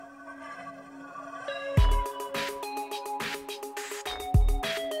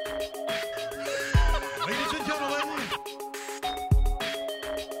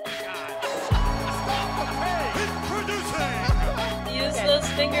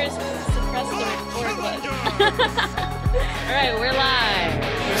Clears suppressed the record button. All right, we're live.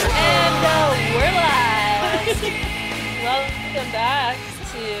 And we're live. Welcome back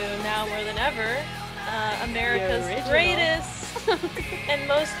to Now More Than Ever, America's greatest and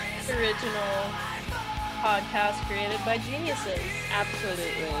most original podcast created by geniuses. Absolutely,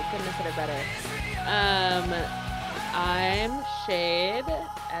 couldn't have said it better. I'm Shade,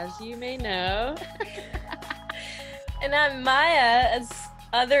 as you may know. And I'm Maya, as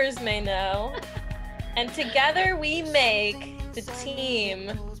others may know. And together we make the team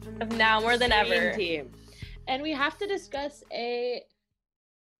of Now More Than Ever. Team. And we have to discuss a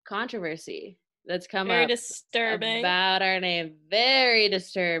controversy that's come Very up disturbing. About our name. Very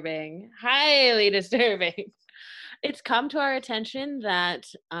disturbing. Highly disturbing. It's come to our attention that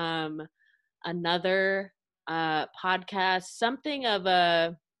another podcast, something of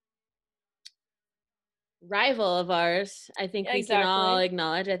a rival of ours, I think we can all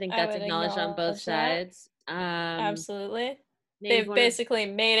acknowledge. I think that's acknowledged on both sides. Absolutely. They've basically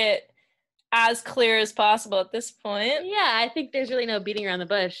made it as clear as possible at this point. Yeah, I think there's really no beating around the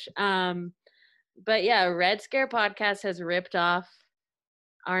bush. But yeah, Red Scare Podcast has ripped off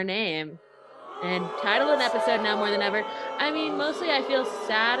our name and titled an episode Now More Than Ever. I mean, mostly I feel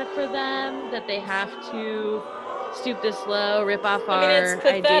sad for them that they have to stoop this low, rip off our it's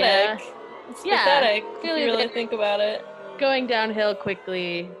pathetic. idea. It's pathetic if you really think about it. Going downhill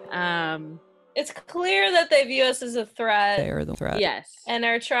quickly. It's clear that they view us as a threat. They are the threat. Yes. And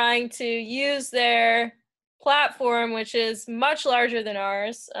are trying to use their platform, which is much larger than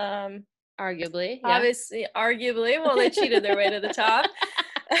ours. Arguably. Obviously, arguably. Well, they cheated their way to the top.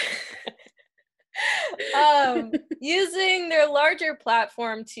 Using their larger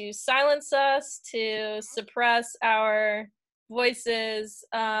platform to silence us, to suppress our voices,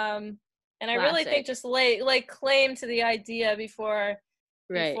 and I really think just lay claim to the idea before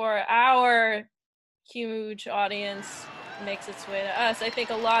our huge audience makes its way to us. I think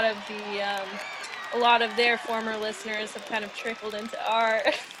a lot of their former listeners have kind of trickled into our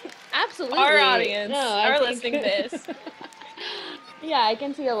our audience, our listening base. Yeah, I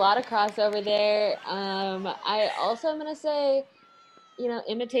can see a lot of crossover there. I also am going to say,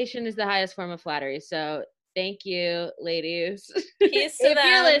 imitation is the highest form of flattery. So thank you, ladies. Peace to them. If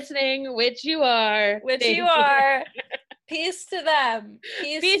you're listening, which you are. Peace to them.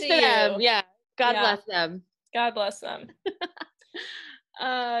 Peace to them. Yeah. God bless them. God bless them.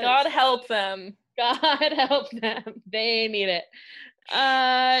 God help them. God help them. They need it.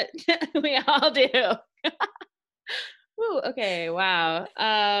 We all do. Ooh, okay, wow.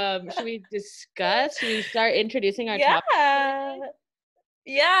 Should we discuss? Should we start introducing our topic?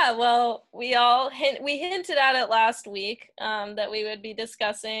 Yeah, well, we hinted at it last week, that we would be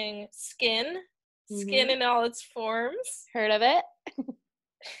discussing skin in all its forms. Heard of it?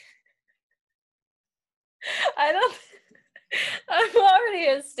 I'm already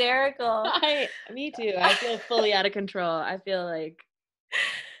hysterical. Me too. I feel fully out of control. I feel like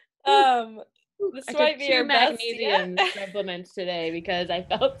this might be your magnesium supplements today because I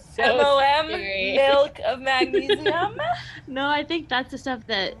felt so MOM scary. Milk of magnesium. No, I think that's the stuff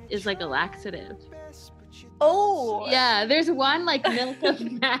that is like a laxative. Oh yeah, there's one like milk of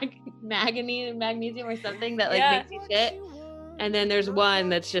magnesium or something that like makes you shit, and then there's one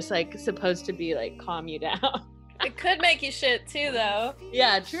that's just like supposed to be like calm you down. It could make you shit too, though.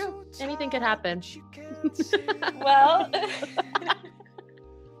 Yeah, true. Anything could happen. Well,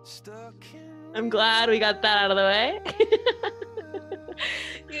 I'm glad we got that out of the way.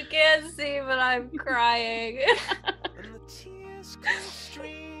 You can't see, but I'm crying.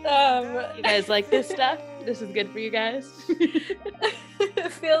 You guys like this stuff? This is good for you guys?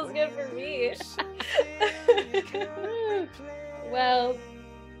 It feels good for me. Well,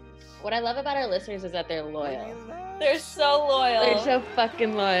 what I love about our listeners is that they're loyal. They're so loyal. They're so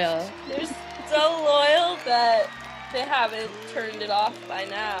fucking loyal. They're so loyal that they haven't turned it off by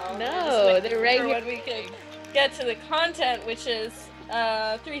now. No, they're regular. When we can get to the content, which is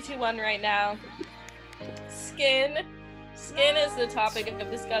 3, 2, 1 right now. Skin is the topic of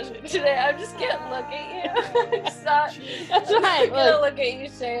discussion today. I just can't look at you. Stop. That's right. I'm gonna look at you,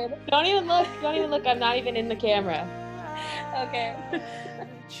 Shane. Don't even look. I'm not even in the camera. Okay.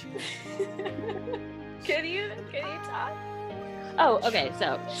 Can you talk? Oh, okay.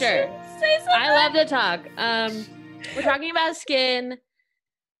 So sure. Say something. I love to talk. We're talking about skin.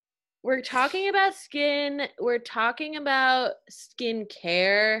 We're talking about skincare.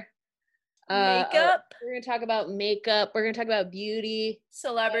 Makeup. We're going to talk about makeup. We're going to talk about beauty.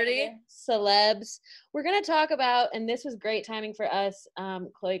 Celebrity. Celebs. We're going to talk about, and this was great timing for us,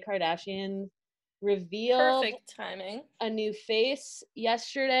 Khloe Kardashian revealed perfect timing. a new face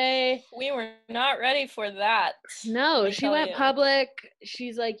yesterday. We were not ready for that. No, she went public.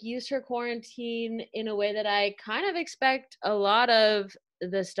 She's like used her quarantine in a way that I kind of expect a lot of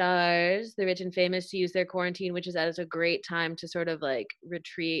the stars, the rich and famous, to use their quarantine, which is as a great time to sort of like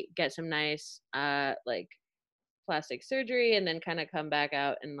retreat, get some nice like plastic surgery, and then kind of come back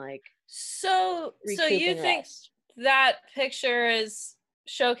out and like so you think that picture is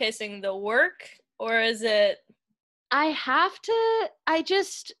showcasing the work, or is it? I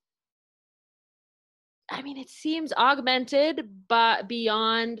mean, it seems augmented, but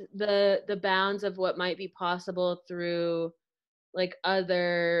beyond the bounds of what might be possible through like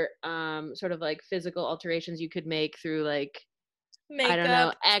other sort of like physical alterations you could make through like makeup. I don't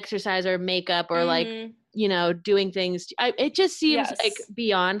know, exercise or makeup or like, you know, doing things. It just seems like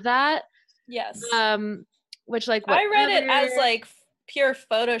beyond that. Yes. Which like I read it as like pure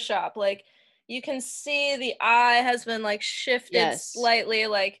Photoshop. Like you can see the eye has been like shifted slightly,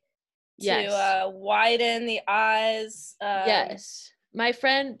 like to widen the eyes. Yes. My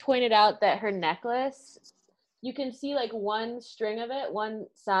friend pointed out that her necklace, you can see like one string of it, one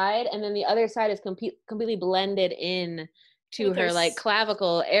side, and then the other side is completely blended in to her like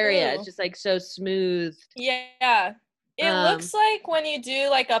clavicle area. It's just like so smooth. Yeah. It looks like when you do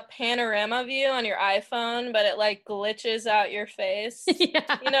like a panorama view on your iPhone, but it like glitches out your face.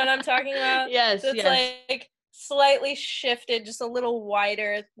 Yeah. You know what I'm talking about? Yes. So it's like slightly shifted, just a little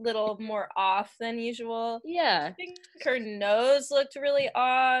wider, little more off than usual. Yeah. I think her nose looked really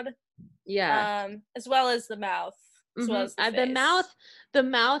odd. Yeah. As well as the mouth. As well as the face. The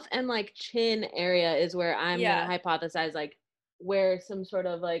mouth and like chin area is where I'm gonna hypothesize like where some sort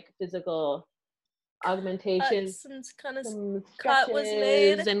of like physical augmentation, some cut was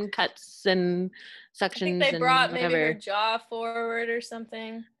made, and cuts and suctions. I think they brought maybe her jaw forward or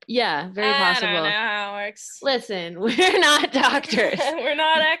something. Yeah, very possible. I don't know how it works. Listen, we're not doctors. We're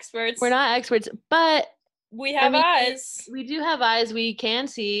not experts. But we have eyes. We do have eyes. We can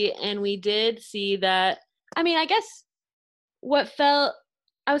see, and we did see that. I mean, I guess I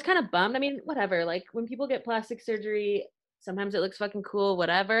was kind of bummed. I mean, whatever. Like when people get plastic surgery, sometimes it looks fucking cool,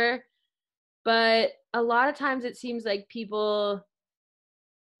 whatever. But a lot of times it seems like people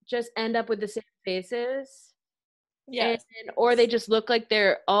just end up with the same faces. Yeah. Or they just look like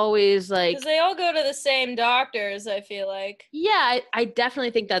they're always like... Because they all go to the same doctors, I feel like. Yeah, I definitely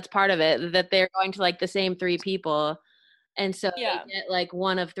think that's part of it, that they're going to like the same 3 people. And so they get like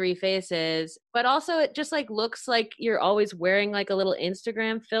one of 3 faces. But also it just like looks like you're always wearing like a little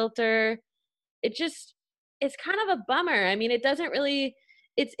Instagram filter. It's kind of a bummer. I mean, it doesn't really...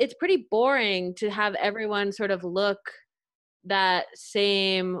 It's pretty boring to have everyone sort of look that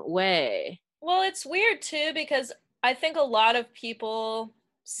same way. Well, it's weird too, because I think a lot of people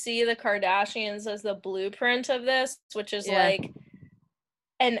see the Kardashians as the blueprint of this, which is like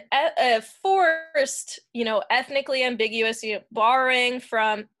a forced, you know, ethnically ambiguous, you know, borrowing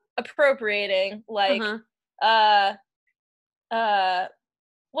from appropriating, like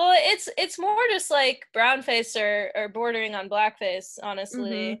well, it's more just like brownface or bordering on blackface,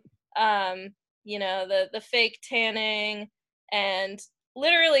 honestly. You know, the fake tanning and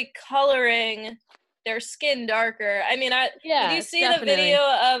literally coloring their skin darker. I mean, did you see the video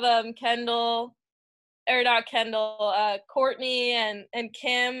of Kendall, or not Kendall, Kourtney and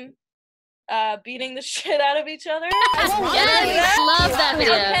Kim beating the shit out of each other? Yes, love that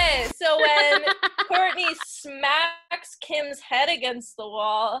video. Okay, so when Kourtney smacks Kim's head against the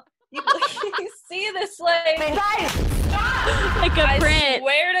wall, you see this like a print. I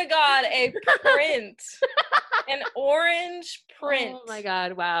swear to God, a print, an orange print. Oh my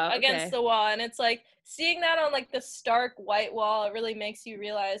God! Wow. Against the wall, and it's like seeing that on like the stark white wall. It really makes you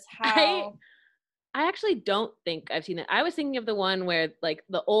realize how. I actually don't think I've seen it. I was thinking of the one where, like,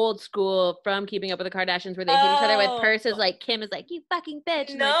 the old school from Keeping Up with the Kardashians, where they hit each other with purses. Like, Kim is like, "You fucking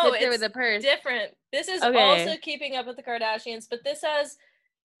bitch!" No, it's with a purse. Different. This is also Keeping Up with the Kardashians, but this has.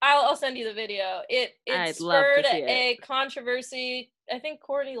 I'll send you the video. It spurred a controversy. I think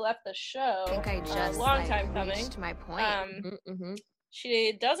Kourtney left the show. I think I just a long time coming. Reached my point.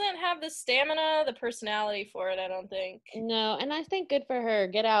 She doesn't have the stamina, the personality for it, I don't think. No, and I think good for her.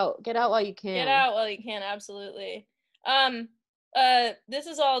 Get out while you can. Get out while you can, absolutely. This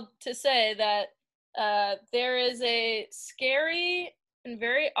is all to say that there is a scary and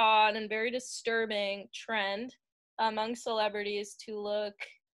very odd and very disturbing trend among celebrities to look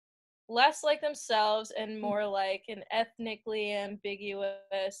less like themselves and more like an ethnically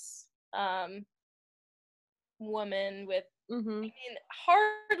ambiguous woman with I mean,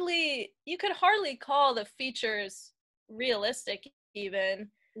 you could hardly call the features realistic even.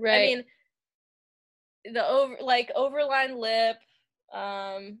 Right. I mean, overlined lip,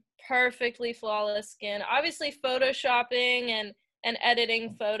 perfectly flawless skin. Obviously photoshopping and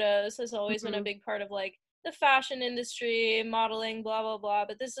editing photos has always been a big part of like the fashion industry, modeling, blah blah blah,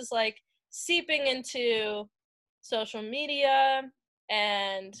 but this is like seeping into social media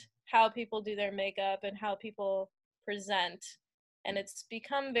and how people do their makeup and how people present, and it's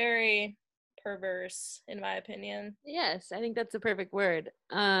become very perverse in my opinion. Yes, I think that's the perfect word.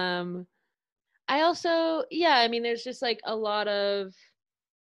 I also, I mean, there's just like a lot of,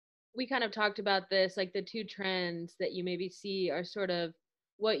 we kind of talked about this, like the two trends that you maybe see are sort of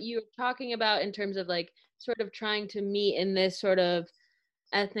what you're talking about in terms of like sort of trying to meet in this sort of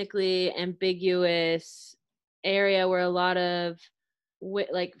ethnically ambiguous area where a lot of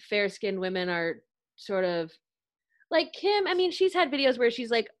like fair-skinned women are sort of like Kim. I mean, she's had videos where she's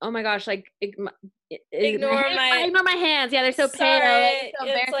like, oh my gosh, like ignore my hands. Yeah, they're so pale. Like, so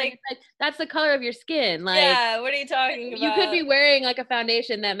it's like that's the color of your skin. Like, yeah, what are you talking about? You could be wearing like a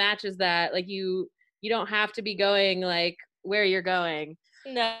foundation that matches that. Like you don't have to be going like where you're going.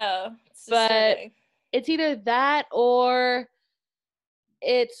 No, but it's either that or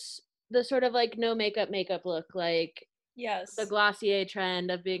it's the sort of like no makeup look, like yes, the Glossier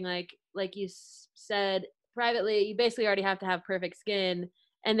trend of being like you said privately, you basically already have to have perfect skin,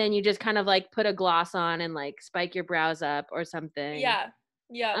 and then you just kind of like put a gloss on and like spike your brows up or something. Yeah.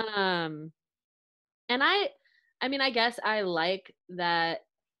 And I mean, I guess I like that.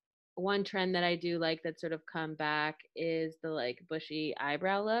 One trend that I do like that's sort of come back is the like bushy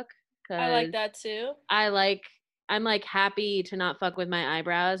eyebrow look. I like that too. I'm like happy to not fuck with my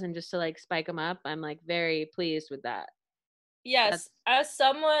eyebrows and just to like spike them up. I'm like very pleased with that. Yes, as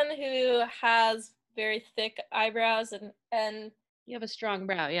someone who has very thick eyebrows and you have a strong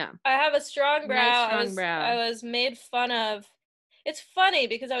brow, yeah. I have a strong brow. Nice strong brow. I was made fun of. It's funny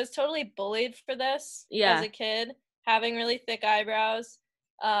because I was totally bullied for this as a kid, having really thick eyebrows.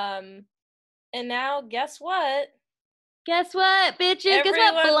 And now guess what? Guess what, bitches? Everyone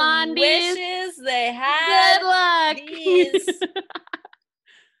guess what, blondies? Wishes they had good luck. These.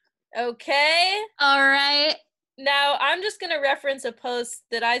 Okay? All right. Now, I'm just going to reference a post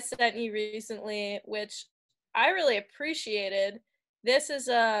that I sent you recently, which I really appreciated. This is,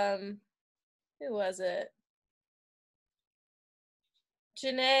 who was it?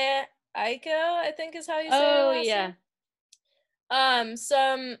 Janae Aiko, I think is how you say her last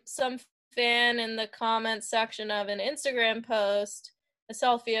name. Some fan in the comment section of an Instagram post, a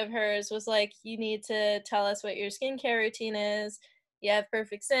selfie of hers, was like, you need to tell us what your skincare routine is. You have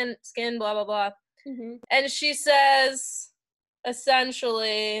perfect skin, blah, blah, blah. Mm-hmm. And she says,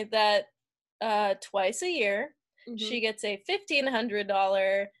 essentially, that twice a year, she gets a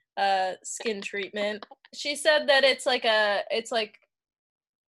 $1,500 skin treatment. She said that it's like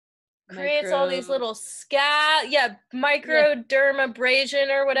creates all these little microdermabrasion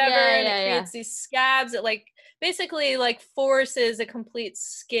or whatever, and it creates these scabs. It like basically like forces a complete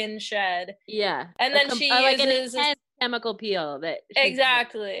skin shed. Yeah, and then she uses like an chemical peel that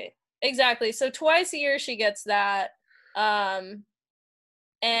exactly. So twice a year she gets that, and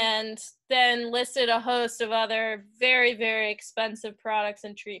then listed a host of other very, very expensive products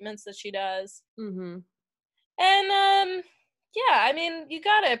and treatments that she does. Mm-hmm. And yeah, I mean, you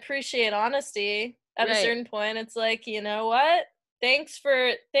gotta appreciate honesty at a certain point. It's like, you know what? Thanks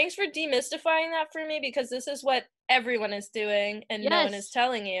for demystifying that for me, because this is what everyone is doing and no one is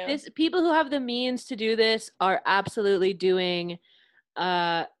telling you. People who have the means to do this are absolutely doing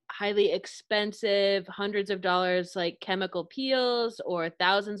highly expensive, hundreds of dollars like chemical peels, or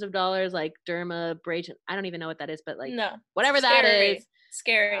thousands of dollars like dermabrasion. I don't even know what that is, but like whatever that is.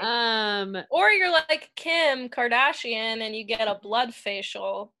 Scary. Or you're like Kim Kardashian and you get a blood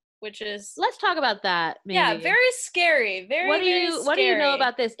facial, which is, let's talk about that. Maybe. Yeah, very scary. What do you know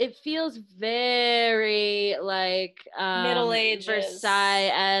about this? It feels very like Middle Ages,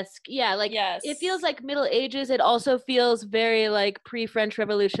 Versailles-esque. Yeah, like it feels like Middle Ages. It also feels very like pre-French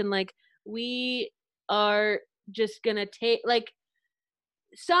Revolution. Like we are just gonna take like.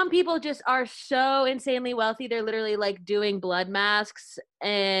 Some people just are so insanely wealthy, they're literally like doing blood masks.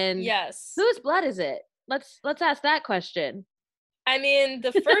 And whose blood is it? Let's ask that question. I mean,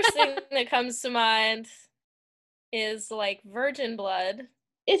 the first thing that comes to mind is like virgin blood.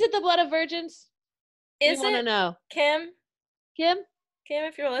 Is it the blood of virgins? Is it? I want to know. Kim,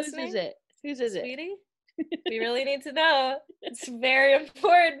 if you're listening. Whose is it? Sweetie? We really need to know. It's very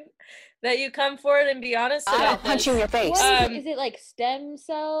important that you come forward and be honest about this. Punch you in your face. Is it like stem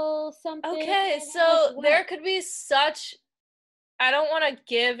cell something? Okay, so there could be such... I don't want to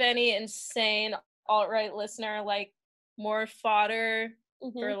give any insane alt-right listener like more fodder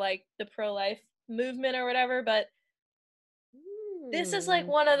for like the pro-life movement or whatever, but this is like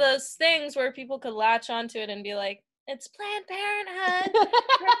one of those things where people could latch onto it and be like, it's Planned Parenthood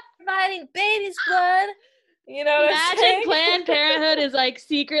providing baby's blood. You know what I'm saying? Imagine Planned Parenthood is like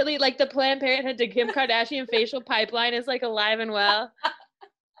secretly like the Planned Parenthood to Kim Kardashian facial pipeline is like alive and well.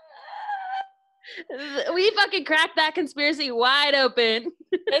 We fucking cracked that conspiracy wide open.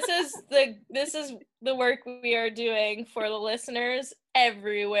 This is the work we are doing for the listeners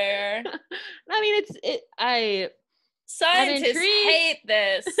everywhere. I mean, scientists hate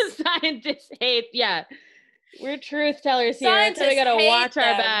this. Scientists hate, yeah. We're truth tellers here. That's why we gotta watch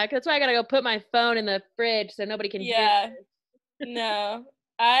our back. That's why I gotta go put my phone in the fridge so nobody can hear. No.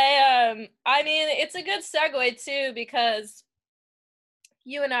 I mean, it's a good segue too, because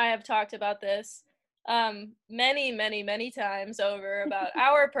you and I have talked about this many times over about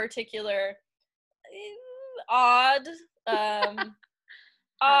our particular odd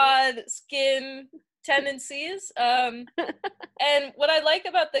skin tendencies. And what I like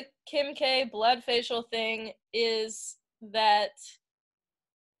about the Kim K blood facial thing is that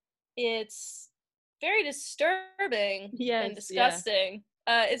it's very disturbing and disgusting.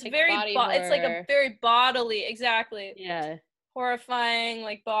 It's like very it's like a very bodily, exactly. Yeah. Horrifying,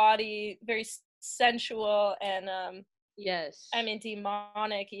 like body, very sensual, and yes. I mean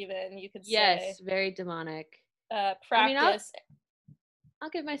demonic even, you could say. Yes, very demonic. Practice. I mean, I'll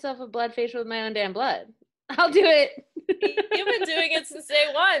give myself a blood facial with my own damn blood. I'll do it. You've been doing it since day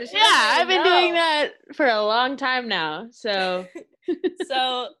one. I've been doing that for a long time now. So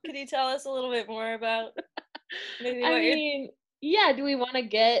so could you tell us a little bit more about maybe what do we want to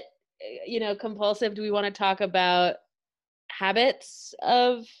get, compulsive? Do we want to talk about habits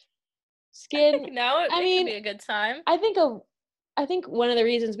of skin? No, it could be a good time. I think one of the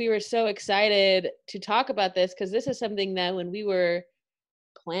reasons we were so excited to talk about this, because this is something that when we were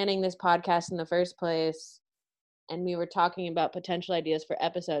planning this podcast in the first place and we were talking about potential ideas for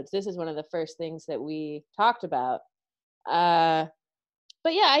episodes, this is one of the first things that we talked about.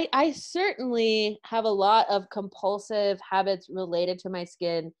 But yeah, I certainly have a lot of compulsive habits related to my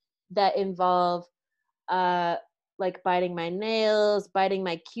skin that involve like biting my nails, biting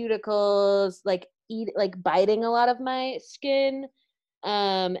my cuticles, like biting a lot of my skin.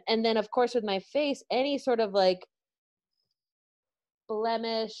 And then of course with my face, any sort of like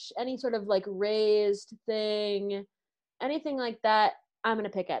blemish, any sort of like raised thing, anything like that, I'm gonna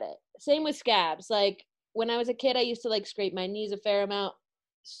pick at it. Same with scabs. Like when I was a kid, I used to like scrape my knees a fair amount.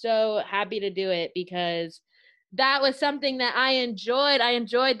 So happy to do it because that was something that I enjoyed. I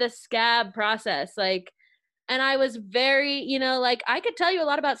enjoyed the scab process. Like, and I was very, like I could tell you a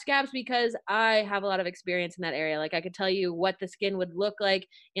lot about scabs because I have a lot of experience in that area. Like I could tell you what the skin would look like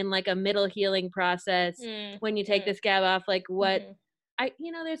in like a middle healing process when you take the scab off, like what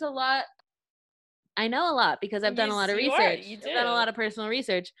there's a lot. I know a lot because I've done a lot of research. I've done a lot of personal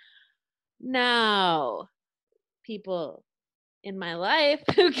research. Now, people in my life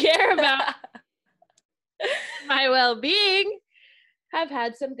who care about my well-being have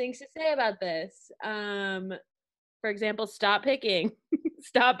had some things to say about this. For example, stop picking,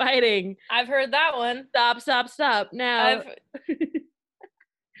 stop biting. I've heard that one. Stop. Now,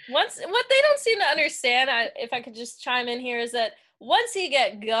 what they don't seem to understand, if I could just chime in here, is that once you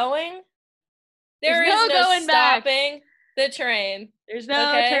get going, there is no stopping back. The train. There's no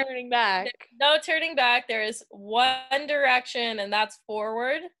turning back. There's no turning back. There is one direction, and that's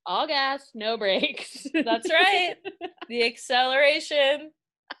forward. All gas, no brakes. That's right. The acceleration,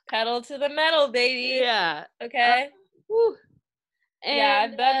 pedal to the metal, baby. Yeah. Okay.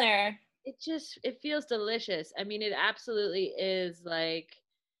 I've been there. It feels delicious. I mean, it absolutely is like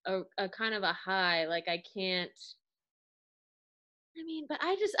a kind of a high. Like but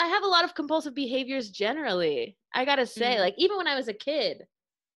I have a lot of compulsive behaviors generally. I gotta say, like even when I was a kid,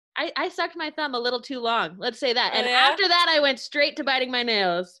 I sucked my thumb a little too long. Let's say that. And after that, I went straight to biting my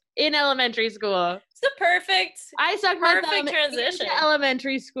nails in elementary school. It's the perfect. I sucked my thumb transition into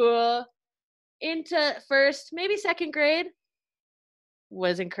elementary school, into first, maybe second grade.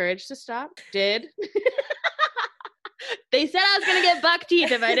 Was encouraged to stop. Did. They said I was gonna get buck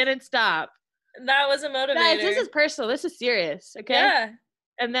teeth if I didn't stop. That was a motivator. Guys, this is personal. This is serious, okay? Yeah.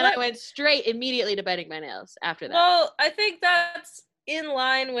 And then I went straight immediately to biting my nails after that. Well, I think that's in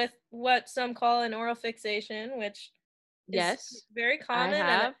line with what some call an oral fixation, which is very common.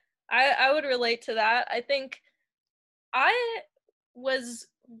 And I would relate to that. I think I was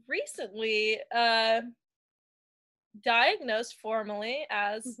recently diagnosed formally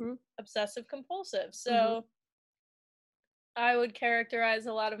as obsessive compulsive. So I would characterize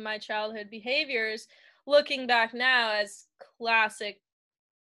a lot of my childhood behaviors looking back now as classic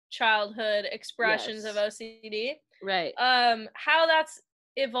childhood expressions of OCD. Right. How that's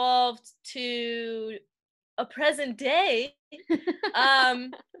evolved to a present day.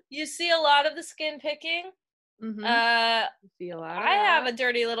 You see a lot of the skin picking. Mm-hmm. I have a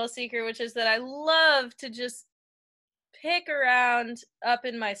dirty little secret, which is that I love to just pick around up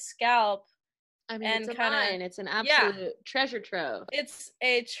in my scalp. I mean, it's a mine. It's an absolute treasure trove. It's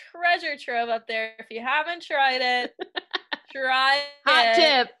a treasure trove up there. If you haven't tried it, try it. Hot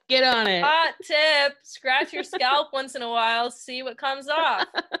tip. Get on it. Hot tip. Scratch your scalp once in a while. See what comes off.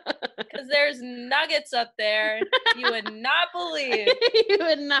 Because there's nuggets up there you would not believe. You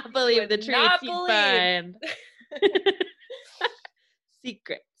would not believe the treats you find.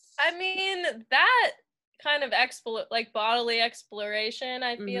 Secrets. I mean, that kind of bodily exploration,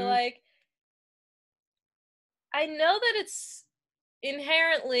 I feel like, I know that it's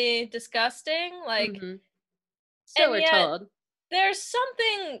inherently disgusting, like, so we're told. There's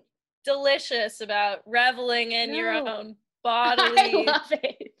something delicious about reveling in your own bodily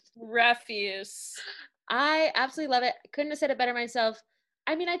refuse. I absolutely love it. Couldn't have said it better myself.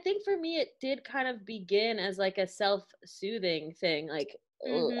 I mean, I think for me, it did kind of begin as like a self-soothing thing, like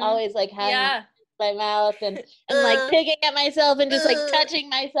always like having my mouth and like picking at myself and just like touching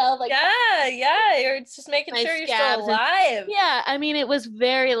myself. Like you're just making sure you're still alive. I mean, it was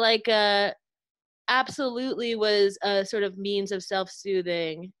very like absolutely was a sort of means of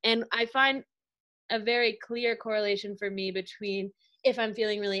self-soothing, and I find a very clear correlation for me between if I'm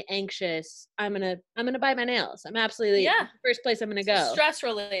feeling really anxious, I'm gonna bite my nails. I'm absolutely the first place I'm gonna go.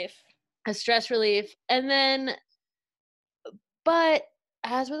 A stress relief. And then, but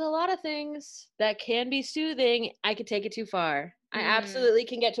as with a lot of things that can be soothing, I could take it too far. I absolutely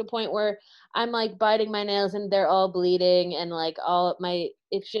can get to a point where I'm like biting my nails and they're all bleeding and like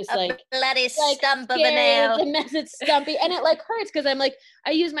it's just like bloody stump of a nail. It's a mess. It's stumpy and it like hurts because I'm like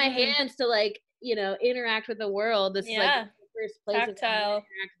I use my hands to like interact with the world. This is like the first place I interact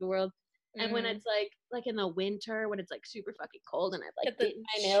with the world. And when it's like in the winter when it's like super fucking cold and I've like bitten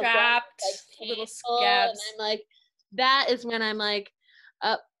my nails chapped like little scabs, and I'm like that is when I'm like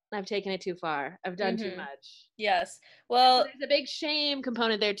I've taken it too far. I've done too much. Yes. Well, there's a big shame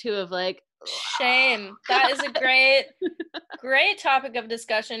component there too of like shame. That is a great topic of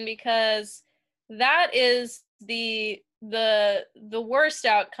discussion because that is the worst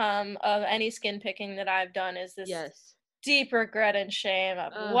outcome of any skin picking that I've done is this deep regret and shame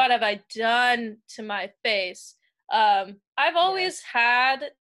of what have I done to my face. I've always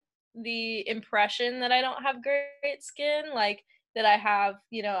had the impression that I don't have great skin, like that I have,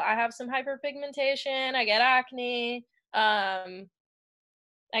 I have some hyperpigmentation, I get acne, I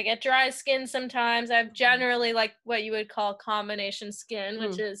get dry skin sometimes. I have generally like what you would call combination skin,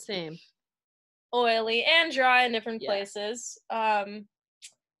 which is same oily and dry in different places. But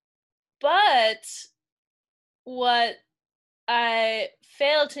what I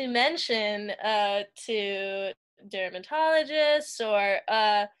fail to mention to dermatologists or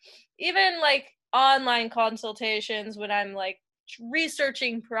even like online consultations when I'm like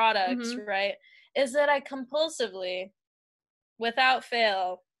researching products, right, is that I compulsively, without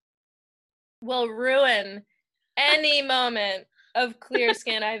fail, will ruin any moment of clear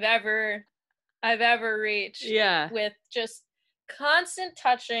skin I've ever reached with just constant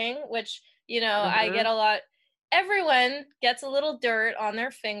touching, which I get a lot. Everyone gets a little dirt on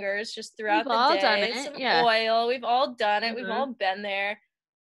their fingers just throughout the day, some oil. We've all done it. We've all been there.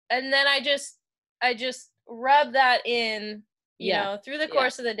 And then I just rub that in, through the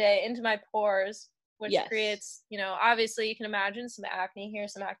course of the day into my pores, which creates, obviously you can imagine some acne here,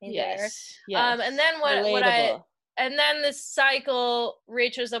 some acne there. And then and then this cycle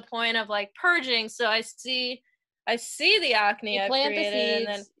reaches a point of like purging. So I see the acne I've created, and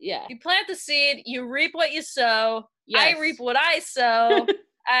then you plant the seed, you reap what you sow. I reap what I sow.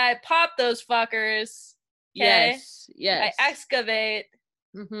 I pop those fuckers. Okay? Yes. I excavate.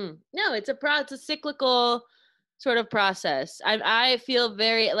 No, it's a cyclical sort of process. I feel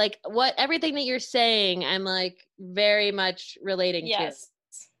very like everything that you're saying, I'm like very much relating to.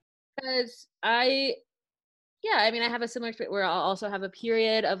 Because I have a similar experience where I'll also have a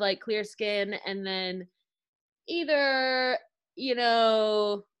period of like clear skin and then either,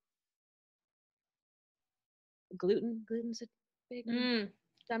 gluten's a big one.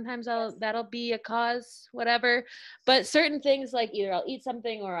 Sometimes that'll be a cause, whatever. But certain things like either I'll eat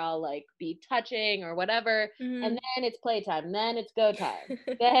something or I'll like be touching or whatever. And then it's playtime. Then it's go time.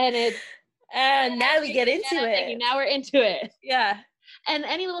 Then it's and now we get into it. Now we're into it. Yeah. And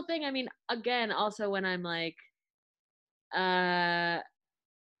any little thing, I mean, again, also when I'm like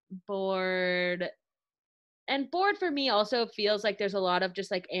bored, And bored for me also feels like there's a lot of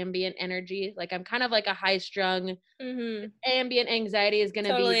just like ambient energy. Like I'm kind of like a high strung ambient anxiety is going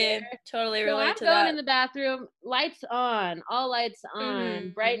to be there. Totally so relate to I'm going that. in the bathroom, lights on, all lights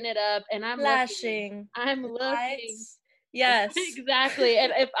on, brighten it up. And I'm flashing. I'm looking. Lights. Yes. Exactly.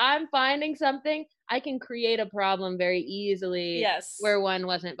 And if I'm finding something, I can create a problem very easily. Yes. Where one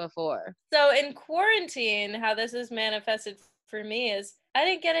wasn't before. So in quarantine, how this is manifested for me is I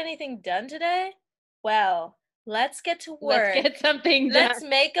didn't get anything done today. Well, let's get to work. Let's get something done. Let's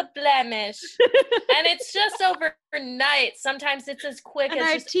make a blemish. And it's just overnight. Sometimes it's as quick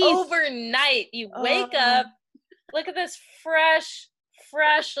as just overnight. You wake up, look at this fresh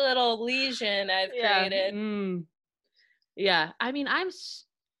little lesion I've created. Yeah. I mean,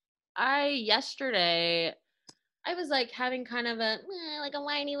 yesterday, I was like having kind of a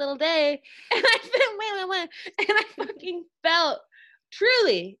whiny little day, and I fucking felt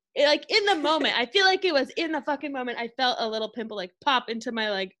truly like in the moment. I feel like it was in the fucking moment. I felt a little pimple like pop into my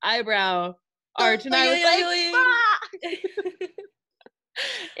like eyebrow arch, and I was like,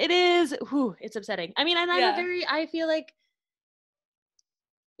 it is. It's upsetting. I mean, and I feel like,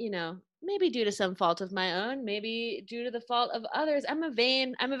 maybe due to some fault of my own, maybe due to the fault of others. I'm a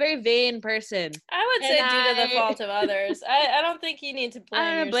very vain person. I would say due to the fault of others. I don't think you need to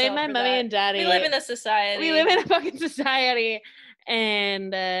blame my mommy and daddy. We live in a society. We live in a fucking society.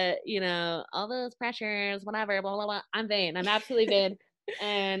 And, all those pressures, whatever, blah, blah, blah. I'm vain. I'm absolutely vain.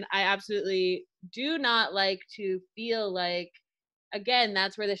 And I absolutely do not like to feel like, again,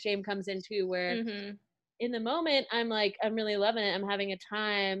 that's where the shame comes into, where in the moment, I'm like, I'm really loving it. I'm having a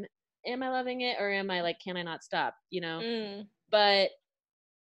time. Am I loving it, or am I like, can I not stop, But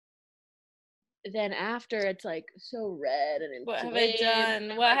then after, it's like so red and what have I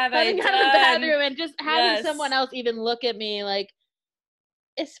done? What have I done? Coming out of the bathroom and just having someone else even look at me, like,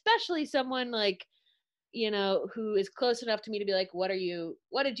 especially someone like, who is close enough to me to be like, what did you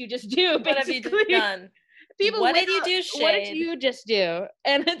just do? Basically. What have you done? People, what did you do, Shade? What did you just do?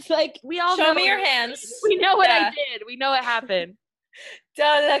 And it's like, we all show me your hands. We know what I did. We know what happened.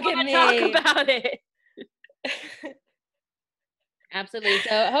 Don't look at me. Talk about it. Absolutely.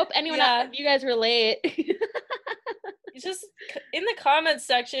 So I hope you guys relate. Just in the comments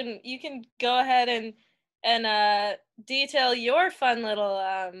section, you can go ahead and detail your fun little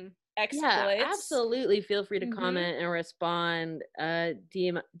exploits. Yeah, absolutely. Feel free to comment and respond.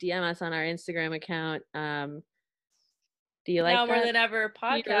 DM us on our Instagram account. Do you like Now More Than Ever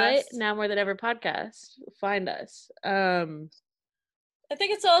podcast? Now More Than Ever podcast. Find us. I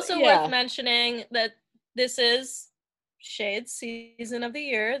think it's also worth mentioning that this is Shade's season of the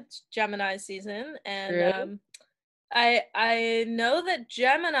year. It's Gemini season, and I know that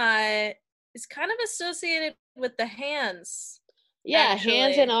Gemini is kind of associated with the hands. Yeah, actually.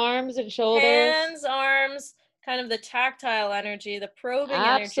 Hands and arms and shoulders. Hands, arms, kind of the tactile energy, the probing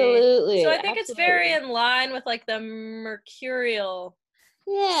energy. Absolutely. So I think it's very in line with like the mercurial.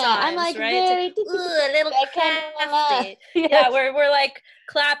 Yeah, signs, I'm like right? very a little crafty. Yeah, we're like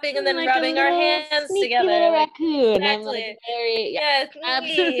clapping and then like rubbing our hands together. Little raccoon. Exactly. I'm like very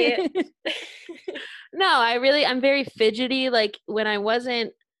absolutely. No, I'm very fidgety. Like when I'm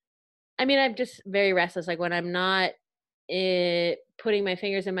just very restless. Like when I'm not putting my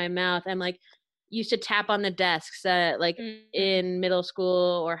fingers in my mouth, I'm like used to tap on the desks. Like in middle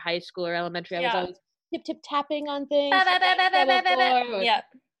school or high school or elementary, I was always tip tapping on things,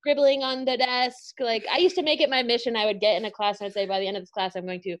 scribbling on the desk. Like I used to make it my mission. I would get in a class and I'd say, by the end of this class, I'm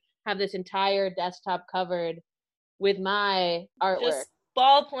going to have this entire desktop covered with my artwork. Just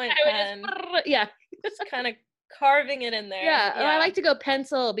ballpoint pen. Just kind of carving it in there. Yeah. I like to go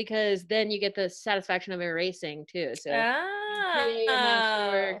pencil because then you get the satisfaction of erasing too. So create a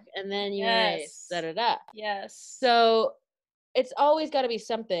masterwork and then you erase. Yes. So it's always got to be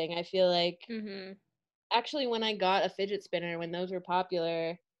something. I feel like. Actually, when I got a fidget spinner, when those were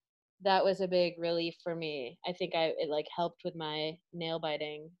popular, that was a big relief for me. I think it like helped with my nail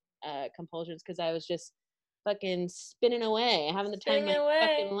biting compulsions because I was just fucking spinning away, having the time of my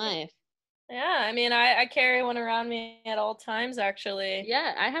fucking life. Yeah, I mean, I carry one around me at all times, actually.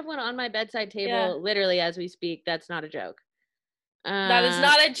 Yeah, I have one on my bedside table, literally as we speak. That's not a joke. That is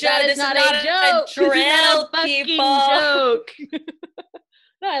not a joke. That is not a joke. Drill, joke.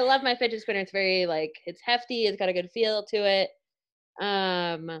 No, I love my fidget spinner. It's very like it's hefty. It's got a good feel to it.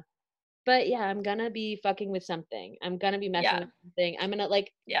 But yeah, I'm gonna be fucking with something. I'm gonna be messing with something. I'm gonna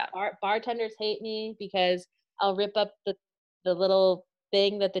bartenders hate me because I'll rip up the little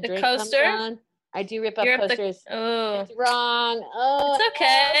thing that the drink coaster? comes on. I do rip up coasters. It's wrong. It's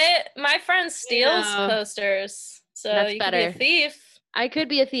okay. My friend steals coasters, so that's you better. can be a thief. I could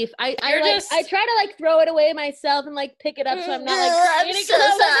be a thief. I try to like throw it away myself and like pick it up so I'm not like I'm so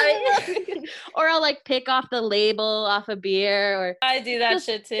sorry. or I'll like pick off the label off a beer, or I do that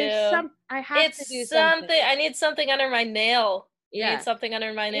shit too. I have to do something. I need something under my nail. Yeah. I need something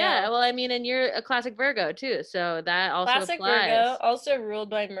under my nail. Yeah, well, I mean, and you're a classic Virgo too, so that also classic applies. Virgo, also ruled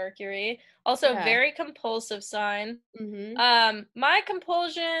by Mercury, also very compulsive sign. Mm-hmm. My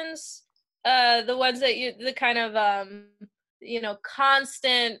compulsions, the ones that the kind of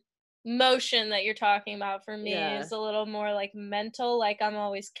constant motion that you're talking about for me is a little more like mental, like I'm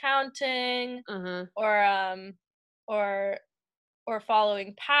always counting, or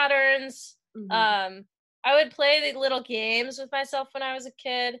following patterns. Mm-hmm. I would play the little games with myself when I was a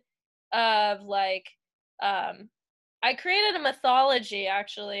kid of like I created a mythology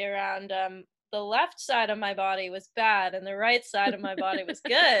actually around the left side of my body was bad and the right side of my body was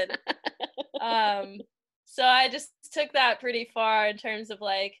good. So I just took that pretty far in terms of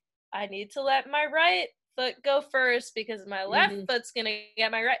like I need to let my right foot go first because my left foot's gonna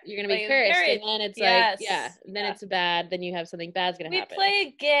get my right. You're gonna be cursed, and then it's then it's bad. Then you have something bad's gonna happen. We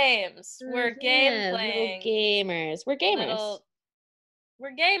play games. We're game playing. Gamers. We're gamers.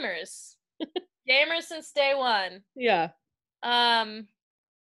 We're gamers. Gamers since day one. Yeah.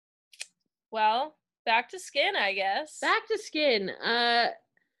 Well, back to skin, I guess. Back to skin.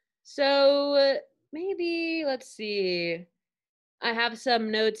 So maybe let's see. I have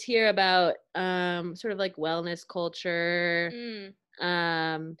some notes here about sort of like wellness culture.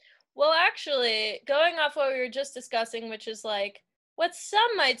 Well, actually, going off what we were just discussing, which is like what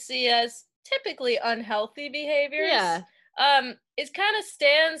some might see as typically unhealthy behaviors. Yeah. It kind of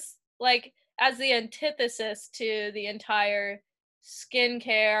stands like as the antithesis to the entire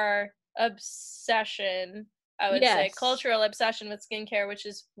skincare obsession, I would say, cultural obsession with skincare, which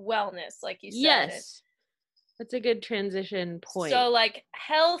is wellness, like you said. Yes. That's a good transition point. So, like,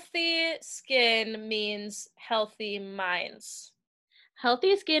 healthy skin means healthy minds.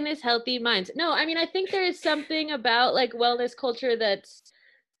 Healthy skin is healthy minds. No, I mean, I think there is something about, like, wellness culture that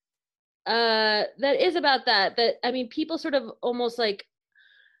is about that. That, I mean, people sort of almost, like,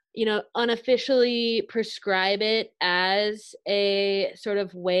 unofficially prescribe it as a sort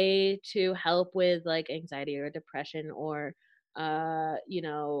of way to help with, like, anxiety or depression or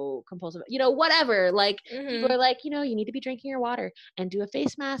compulsive, whatever. Like people are like, you need to be drinking your water and do a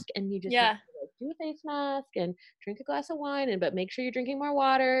face mask, and you just do a face mask and drink a glass of wine, but make sure you're drinking more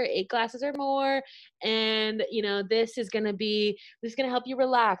water, 8 glasses or more, and this is gonna help you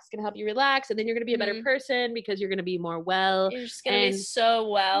relax. It's gonna help you relax, and then you're gonna be a better person because you're gonna be more well. You're just gonna be so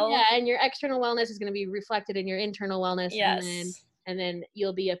well. Yeah, and your external wellness is gonna be reflected in your internal wellness. Yes. And then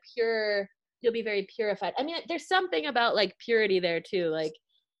you'll be very purified. I mean, there's something about like purity there too, like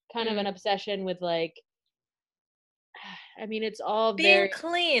kind of an obsession with like, I mean, it's all being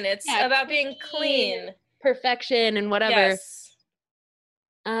clean. It's about being clean. Perfection and whatever. Yes.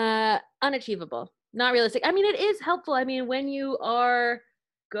 Unachievable. Not realistic. I mean, it is helpful. I mean, when you are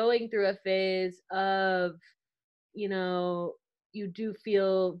going through a phase of, you do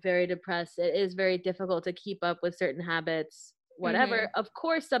feel very depressed. It is very difficult to keep up with certain habits, whatever. Of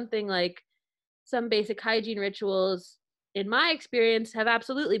course, something like some basic hygiene rituals, in my experience, have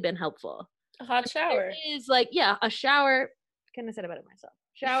absolutely been helpful. A hot shower. It is like, a shower. Couldn't have said it better myself.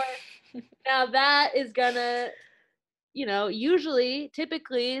 Shower. Now that is gonna,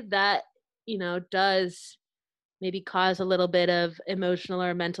 typically that, does maybe cause a little bit of emotional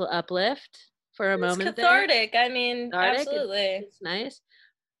or mental uplift for a moment. It's cathartic. I mean, absolutely. It's nice.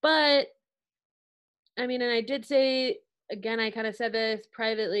 But, I mean, and I did say, again, I kind of said this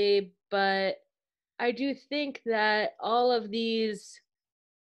privately, but I do think that all of these,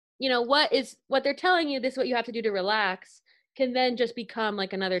 what they're telling you, this is what you have to do to relax, can then just become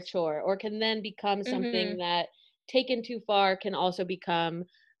like another chore, or can then become something that taken too far can also become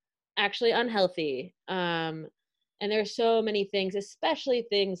actually unhealthy. And there's so many things, especially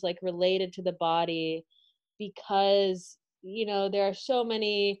things like related to the body, because, there are so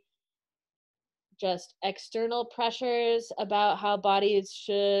many just external pressures about how bodies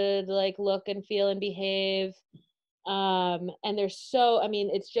should like look and feel and behave. And there's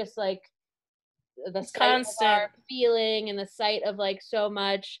it's just like the constant of our feeling and the sight of like so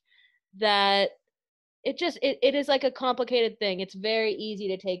much that it is like a complicated thing. It's very easy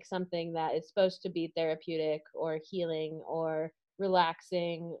to take something that is supposed to be therapeutic or healing or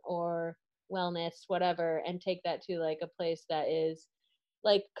relaxing or wellness, whatever, and take that to like a place that is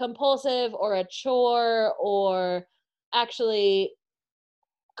like compulsive or a chore or actually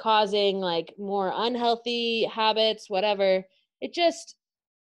causing like more unhealthy habits, whatever.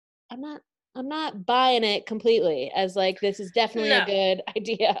 I'm not I'm not buying it completely as like, this is definitely a good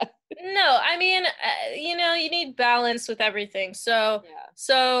idea. No, I mean, you know, you need balance with everything. So,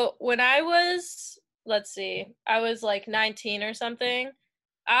 so when I was, let's see, I was like 19 or something,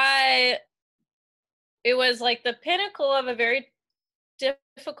 it was like the pinnacle of a very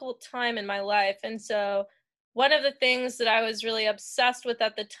difficult time in my life. And so one of the things that I was really obsessed with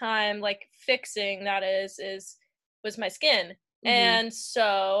at the time, like fixing that was my skin. And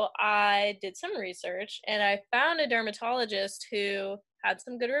so I did some research and I found a dermatologist who had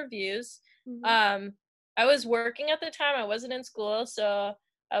some good reviews. I was working at the time, I wasn't in school, so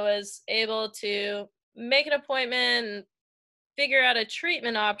I was able to make an appointment and figure out a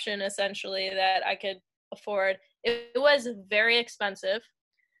treatment option essentially that I could afford. It was very expensive.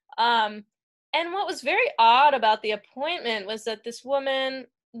 And what was very odd about the appointment was that this woman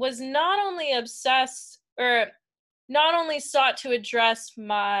was not only obsessed or not only sought to address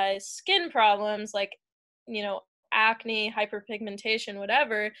my skin problems, like, you know, acne, hyperpigmentation,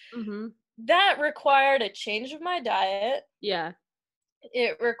 whatever, that required a change of my diet. Yeah.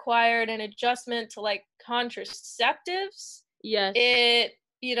 It required an adjustment to like contraceptives. Yes. It,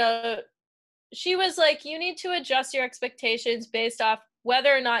 you know, she was like, you need to adjust your expectations based off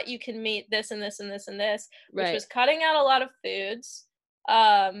whether or not you can meet this and this and this and this, which was cutting out a lot of foods.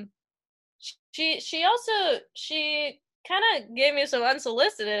 She also kind of gave me some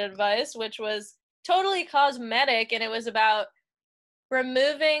unsolicited advice, which was totally cosmetic, and it was about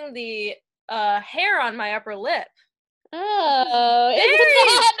removing the hair on my upper lip. Oh, very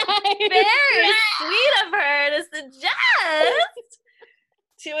sweet of her to suggest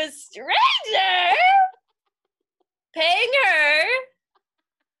to a stranger, paying her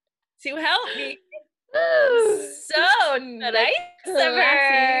to help me. So nice of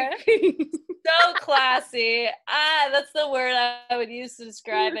her. So classy. That's the word I would use to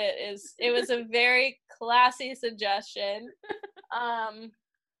describe it. It was a very classy suggestion.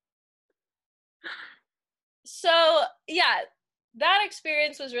 So yeah, that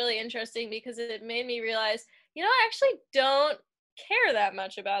experience was really interesting because it made me realize, you know, I actually don't care that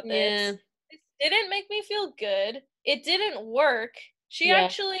much about this. It didn't make me feel good. It didn't work. She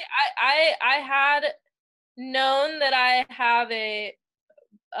actually, I had known that I have a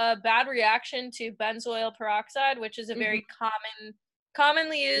bad reaction to benzoyl peroxide, which is a very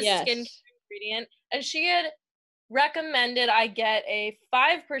commonly used skincare ingredient, and she had recommended I get a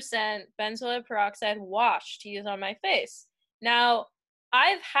 5% benzoyl peroxide wash to use on my face. Now,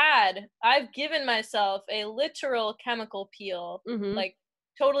 I've given myself a literal chemical peel, like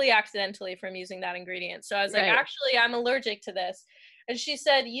totally accidentally from using that ingredient. So I was like, actually, I'm allergic to this. And she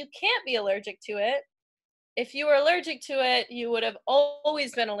said, you can't be allergic to it. If you were allergic to it, you would have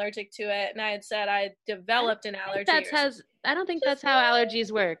always been allergic to it. And I had said I developed an allergy. I don't think that's how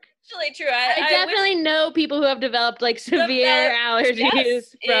allergies work. Actually true. I definitely know people who have developed like severe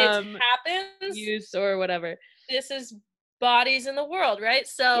allergies from use or whatever. This is bodies in the world, right?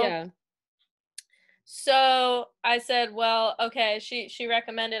 So so I said, well, okay, she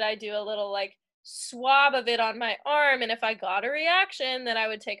recommended I do a little like swab of it on my arm, and if I got a reaction, then I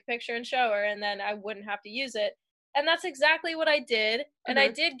would take a picture and show her, and then I wouldn't have to use it. And that's exactly what I did. And I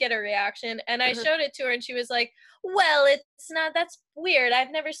did get a reaction, and I showed it to her, and she was like, well, that's weird.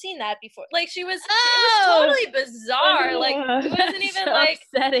 I've never seen that before. Like, it was totally bizarre. Like, it wasn't even so like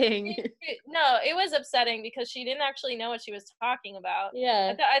upsetting. No, it was upsetting because she didn't actually know what she was talking about.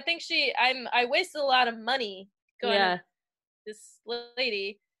 Yeah. I think I wasted a lot of money going to this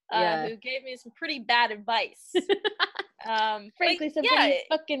lady who gave me some pretty bad advice. Frankly, some pretty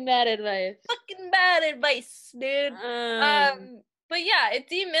fucking bad advice. Fucking bad advice, dude. But yeah, it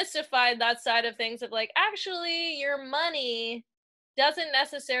demystified that side of things of like, actually, your money doesn't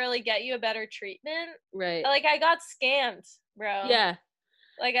necessarily get you a better treatment. Right. Like, I got scammed, bro. Yeah.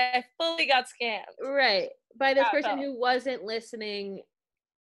 Like, I fully got scammed. Right. By this person who wasn't listening.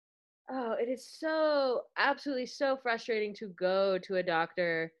 Oh, it is so absolutely so frustrating to go to a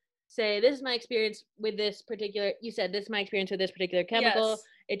doctor, say, this is my experience with this particular, you said, this is my experience with this particular chemical.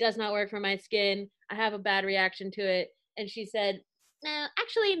 It does not work for my skin. I have a bad reaction to it. And she said, no,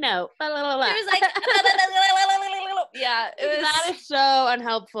 actually, no. Blah, blah, blah, blah. It was like, yeah, that is so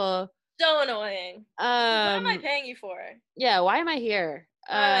unhelpful. So annoying. What am I paying you for? Yeah, why am I here?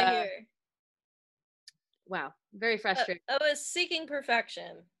 Why am I here? Wow, very frustrating. I was seeking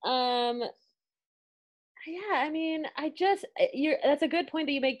perfection. Yeah, I mean, that's a good point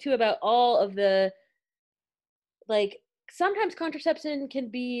that you make too about all of the, like, sometimes contraception can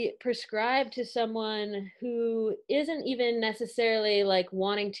be prescribed to someone who isn't even necessarily like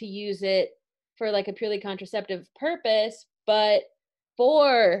wanting to use it for like a purely contraceptive purpose, but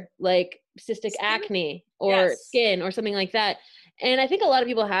for like cystic acne or skin or something like that. And I think a lot of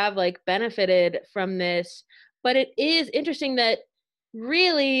people have like benefited from this, but it is interesting that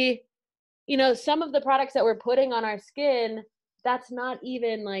really, you know, some of the products that we're putting on our skin, that's not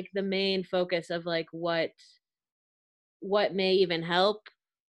even like the main focus of like what may even help.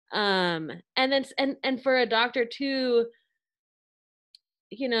 And then and for a doctor too,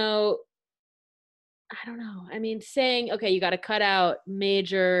 you know, I don't know. I mean, saying, okay, you got to cut out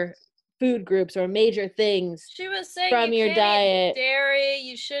major food groups or major things. She was saying from your diet. Eat dairy,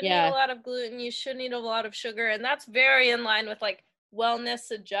 you shouldn't eat a lot of gluten, you shouldn't eat a lot of sugar, and that's very in line with like wellness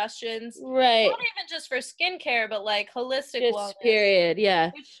suggestions. Right. Not even just for skincare, but like holistic just wellness. Period.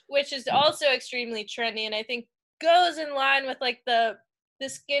 Yeah. Which is also extremely trendy, and I think goes in line with like the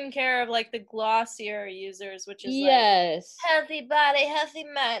skincare of like the glossier users, which is like healthy body, healthy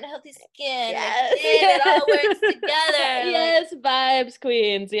mind, healthy skin. Yes. Like, it all works together. Yes, like, vibes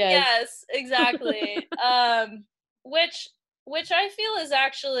queens. Yes, exactly. Which I feel is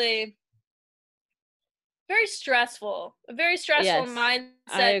actually very stressful. A very stressful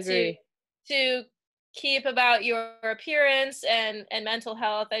mindset to keep about your appearance and mental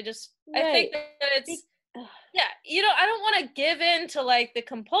health. I think that it's you know, I don't want to give in to like the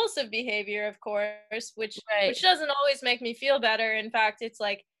compulsive behavior, of course, which doesn't always make me feel better. In fact, it's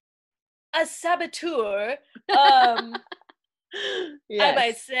like a saboteur. I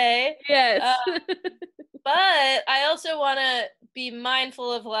might say. Yes. But I also want to be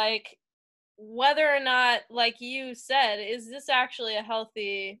mindful of like whether or not, like you said, is this actually a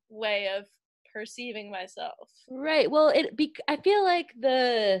healthy way of perceiving myself? Right. Well, I feel like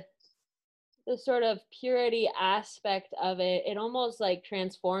the sort of purity aspect of it almost like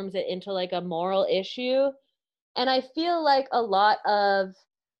transforms it into like a moral issue. And I feel like a lot of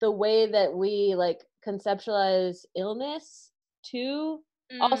the way that we like conceptualize illness too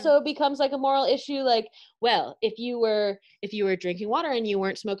also becomes like a moral issue. Like, well, if you were drinking water and you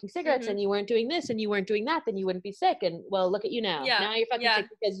weren't smoking cigarettes and you weren't doing this and you weren't doing that, then you wouldn't be sick. And well, look at you now. Yeah. Now you're fucking sick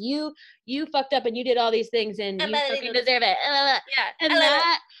because you fucked up and you did all these things and you fucking deserve it. And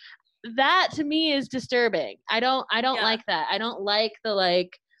that to me is disturbing. I don't like that. I don't like the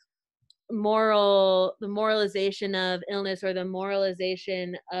like moralization of illness or the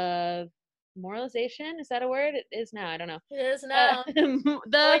moralization, is that a word? It is now. I don't know. It is now. The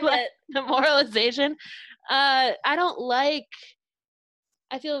moralization. I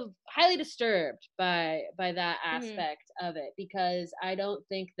feel highly disturbed by that aspect of it, because I don't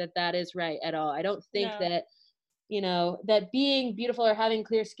think that is right at all. I don't think that, you know, that being beautiful or having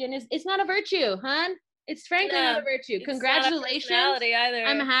clear skin it's not a virtue, hon. It's frankly not a virtue. Congratulations. Not a either.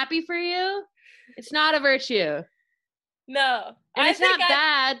 I'm happy for you. It's not a virtue. No. And it's not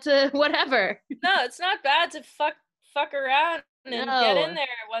bad to whatever. No, it's not bad to fuck around and get in there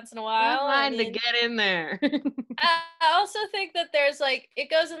once in a while. To get in there. I also think that there's like, it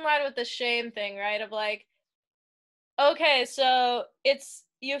goes in line with the shame thing, right? Of like, okay, so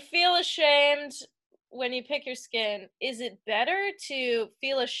you feel ashamed when you pick your skin. Is it better to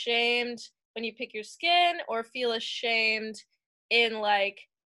feel ashamed when you pick your skin or feel ashamed in like,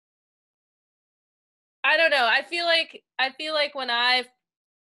 I don't know. I feel like when I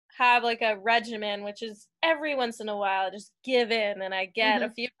have like a regimen, which is every once in a while, I just give in and I get a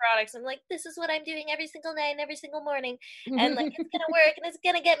few products. I'm like, this is what I'm doing every single night and every single morning. And like, it's going to work and it's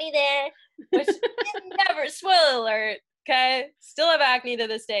going to get me there. Which never, spoiler alert, okay? Still have acne to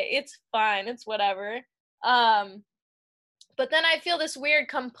this day. It's fine. It's whatever. But then I feel this weird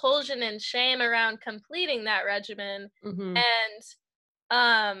compulsion and shame around completing that regimen. And,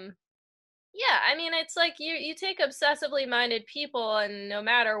 yeah, I mean, it's like you take obsessively minded people, and no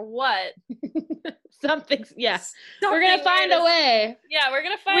matter what, something's we're gonna find a way. Yeah, we're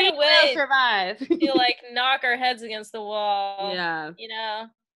gonna find a way to survive. To like knock our heads against the wall. Yeah, you know.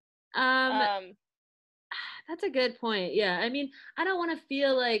 That's a good point. Yeah, I mean, I don't want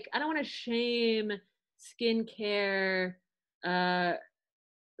to shame skincare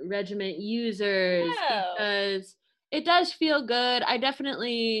regimen users because it does feel good. I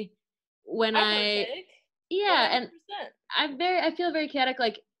definitely. When and I feel very chaotic.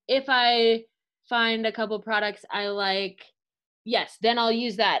 Like if I find a couple products I like, yes, then I'll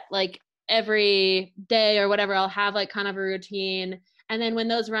use that like every day or whatever. I'll have like kind of a routine. And then when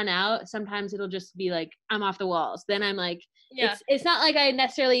those run out, sometimes it'll just be like, I'm off the walls. Then I'm like, it's not like I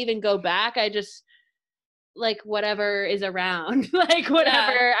necessarily even go back. I just like whatever is around, like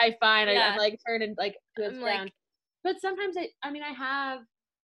whatever I find, I like turn and like twist down. But sometimes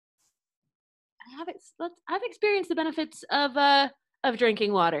I've experienced the benefits of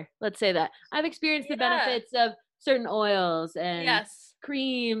drinking water. Let's say that I've experienced the benefits of certain oils and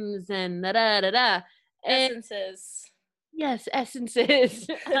creams and da da da da. Essences. Yes, essences.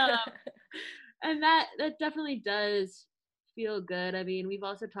 And that definitely does feel good. I mean, we've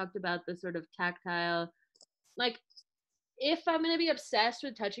also talked about the sort of tactile, like, if I'm gonna be obsessed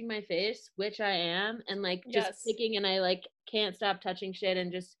with touching my face, which I am, and like just picking, and I like can't stop touching shit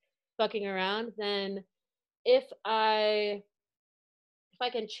and just fucking around, then if I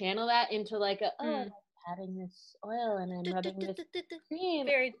can channel that into like I'm patting this oil and I'm rubbing this cream,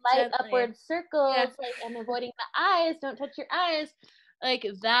 very light gently. upward circles, like I'm avoiding the eyes, don't touch your eyes. Like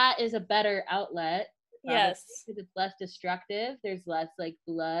that is a better outlet. Yes. Because it's less destructive. There's less like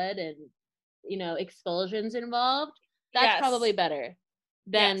blood and, expulsions involved. That's probably better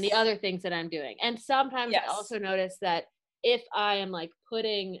than the other things that I'm doing. And sometimes I also notice that if I am like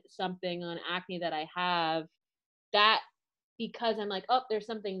putting something on acne that I have, that because I'm like, oh, there's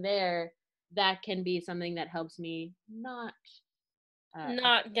something there, that can be something that helps me not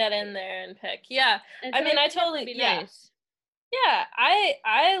get in there and pick. Yeah. So I mean, I totally be nice. Yeah,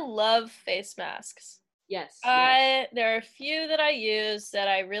 I love face masks. Yes. There are a few that I use that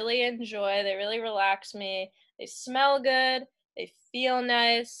I really enjoy. They really relax me. They smell good. They feel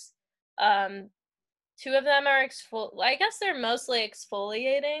nice. 2 of them are I guess they're mostly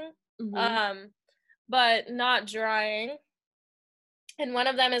exfoliating, but not drying. And one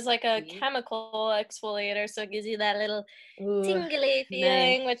of them is like a chemical exfoliator, so it gives you that little tingly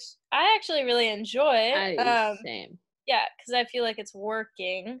feeling, which I actually really enjoy. Same. Yeah, because I feel like it's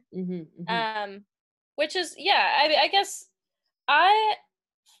working. Which is, I guess I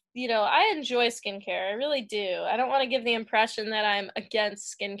enjoy skincare. I really do. I don't want to give the impression that I'm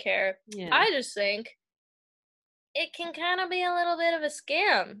against skincare. Yeah. I just think it can kind of be a little bit of a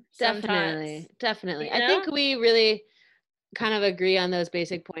scam sometimes. Definitely. I think we really kind of agree on those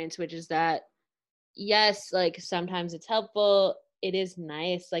basic points, which is that, yes, like sometimes it's helpful. It is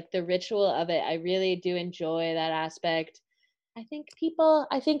nice. Like the ritual of it, I really do enjoy that aspect. I think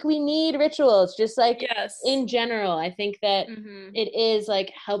we need rituals, just like in general. I think that it is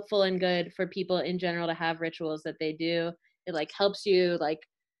like helpful and good for people in general to have rituals that they do. It like helps you like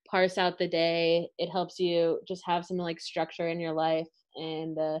parse out the day. It helps you just have some like structure in your life,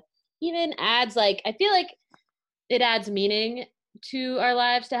 and even adds like, I feel like it adds meaning to our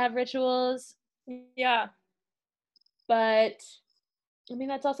lives to have rituals. Yeah. But I mean,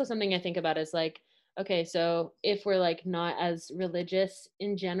 that's also something I think about is like, okay, so if we're like not as religious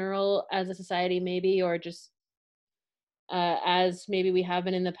in general as a society, maybe, or just as maybe we have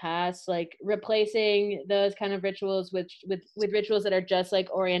been in the past, like replacing those kind of rituals with rituals that are just like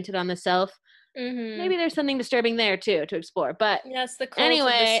oriented on the self. Maybe there's something disturbing there too to explore. But yes, the cult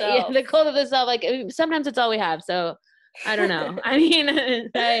anyway, of the self. The cult of the self. Like sometimes it's all we have. So I don't know. I mean,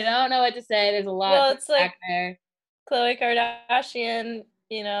 I don't know what to say. There's a lot. Well, it's like there. Khloe Kardashian,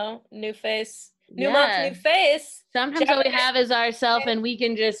 new face, new month, new face. Sometimes all we have is ourself, and we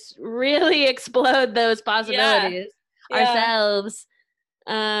can just really explode those possibilities ourselves.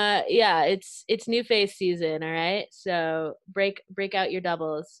 It's new face season. All right, so break out your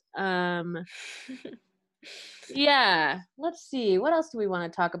doubles. Let's see. What else do we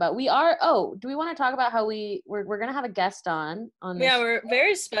want to talk about? Do we want to talk about how we're going to have a guest on this? Yeah, we're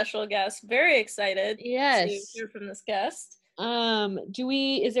very special guest. Very excited to hear from this guest.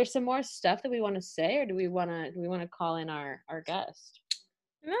 Is there some more stuff that we want to say, or do we want to call in our guest?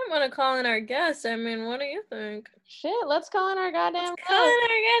 I might want to call in our guest. I mean, what do you think? Shit, let's call in our goddamn guest. Call in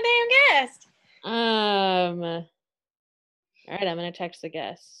our goddamn guest. All right, I'm going to text the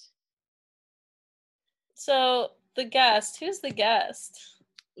guest. So the guest, who's the guest?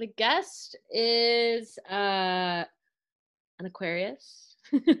 The guest is an Aquarius.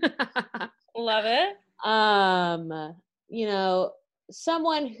 Love it.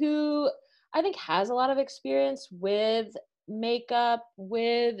 Someone who I think has a lot of experience with makeup,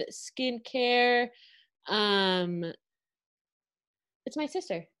 with skincare. It's my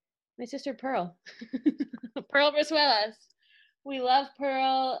sister Pearl. Pearl Brusuelas. We love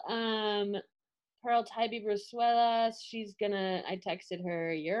Pearl. Pearl Tybee Brusuelas. I texted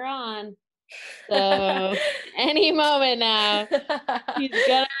her, you're on. So any moment now, he's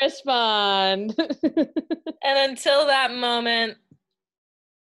gonna respond. And until that moment,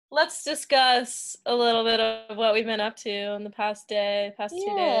 let's discuss a little bit of what we've been up to in the past 2 days.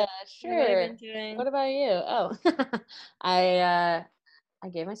 Yeah, sure. What have you been doing? What about you? Oh, I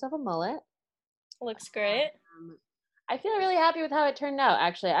gave myself a mullet. Looks great. I feel really happy with how it turned out,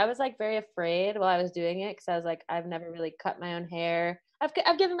 actually. I was like very afraid while I was doing it because I was like, I've never really cut my own hair. I've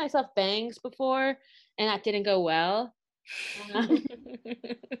given myself bangs before, and that didn't go well.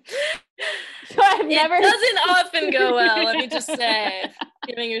 So I've never. It doesn't often go well. Let me just say,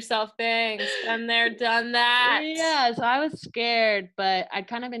 giving yourself things. Been there, done that. Yeah. So I was scared, but I'd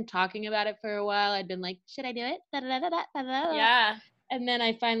kind of been talking about it for a while. I'd been like, should I do it? Yeah. And then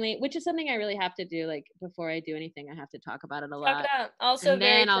I finally, which is something I really have to do, like before I do anything, I have to talk about it a lot. Talk it out. Also, and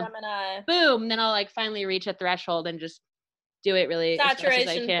very then Gemini. Boom. Then I'll like finally reach a threshold and just do it really saturation as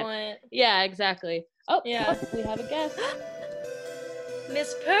fast as I can. point. Yeah, exactly. Oh, yeah. Oh, we have a guest.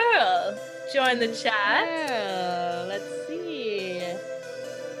 Miss Pearl, join the chat. Pearl, let's see.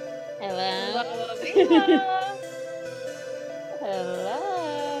 Hello.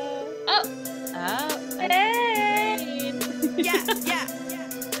 Hello. Oh. Hey. Yeah.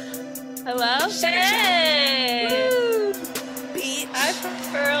 Hello. Hey. Woo. Bitch. Hi,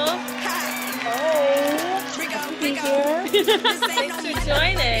 Pearl. Hi. Thanks for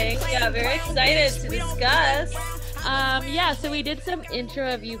joining. Yeah, very excited to discuss. Yeah, so we did some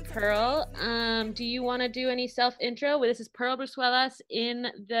intro of you, Pearl. Do you want to do any self-intro? Well, this is Pearl Brusuelas in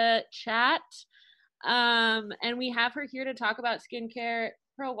the chat. And we have her here to talk about skincare.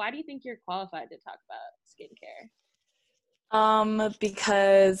 Pearl, why do you think you're qualified to talk about skincare?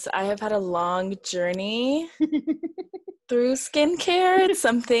 Because I have had a long journey through skincare. It's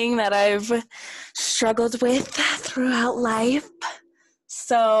something that I've struggled with throughout life.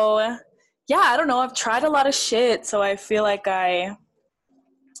 So, yeah, I don't know. I've tried a lot of shit, so I feel like I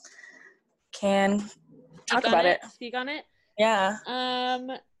can talk about it. Speak on it? Yeah.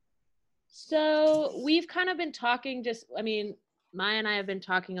 So we've kind of been talking Maya and I have been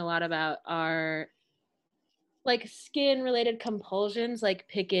talking a lot about our like skin related compulsions, like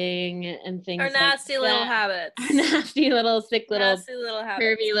picking and things. Our nasty like little habits. Our nasty little sick little nasty little habits.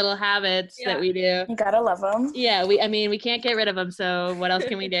 Curvy little habits that we do. You gotta love them. Yeah, we can't get rid of them, so what else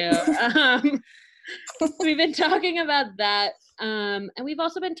can we do? We've been talking about that. And we've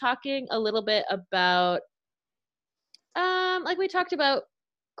also been talking a little bit about like we talked about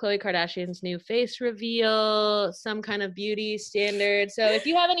Khloe Kardashian's new face reveal, some kind of beauty standard. So if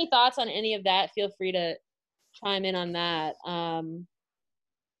you have any thoughts on any of that, feel free to chime in on that.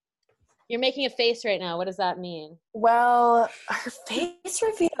 You're making a face right now. What does that mean? Well, her face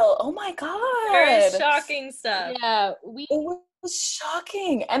reveal. Oh my God. Very shocking stuff. Yeah. It was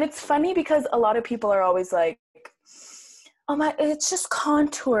shocking. And it's funny because a lot of people are always like, oh my, it's just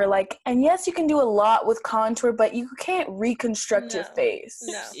contour. Like, and yes, you can do a lot with contour, but you can't reconstruct your face.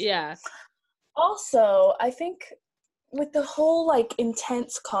 No. Yeah. Also, I think with the whole like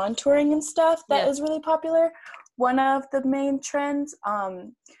intense contouring and stuff that is really popular, one of the main trends,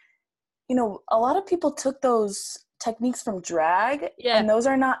 you know, a lot of people took those techniques from drag, and those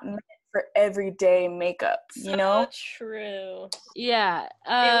are not meant for everyday makeup, you know? True. Yeah.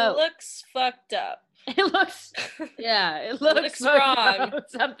 It looks fucked up. It looks wrong.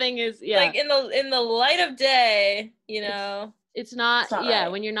 Something is like in the light of day, you know. It's not right.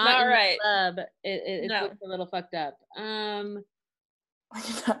 When you're not in right. the club, it looks a little fucked up. When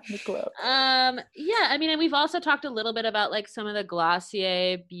you're not in the club. Yeah, I mean, and we've also talked a little bit about like some of the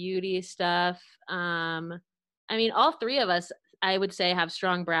Glossier beauty stuff. I mean, all three of us, I would say, have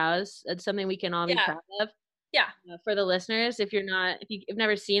strong brows. That's something we can all be proud of. Yeah. For the listeners, if you've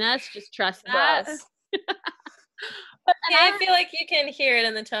never seen us, just trust that. I feel like you can hear it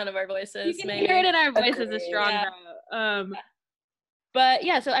in the tone of our voices. You can hear it in our voices, a strong brow. But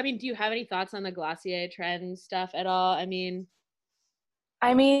yeah, so I mean, do you have any thoughts on the Glossier trend stuff at all? I mean,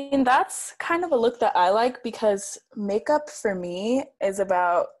 that's kind of a look that I like because makeup for me is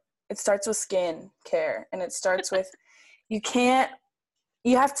about, it starts with skin care, and it starts with, you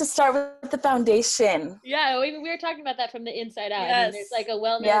have to start with the foundation. Yeah, we were talking about that from the inside out. Yes. I mean, there's like a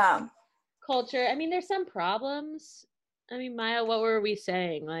wellness culture. I mean, there's some problems. I mean, Maya, what were we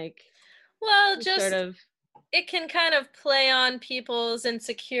saying? Like, well, just sort of, it can kind of play on people's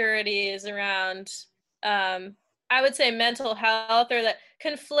insecurities around, I would say, mental health, or that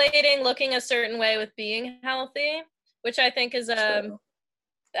conflating looking a certain way with being healthy, which I think is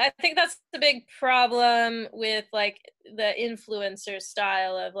I think that's the big problem with like the influencer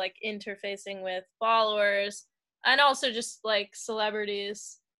style of like interfacing with followers, and also just like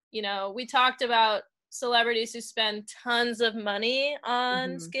celebrities. You know, we talked about celebrities who spend tons of money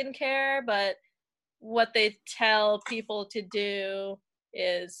on skincare, but what they tell people to do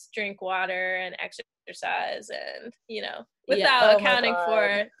is drink water and exercise, and, you know, without accounting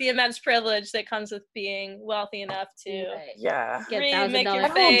for the immense privilege that comes with being wealthy enough to make your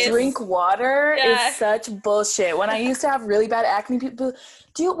face. Drink water is such bullshit. When I used to have really bad acne, people,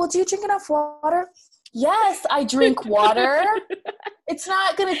 do you drink enough water? Yes, I drink water. It's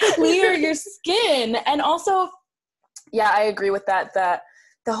not going to clear your skin. And also, Yeah, I agree with that. That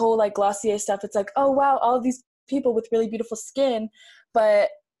the whole like Glossier stuff, it's like, oh wow, all of these people with really beautiful skin, but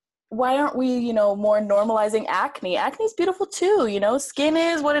why aren't we, you know, more normalizing acne? Acne's beautiful too, you know, skin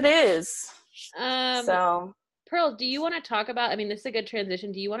is what it is. So Pearl, do you want to talk about, I mean, this is a good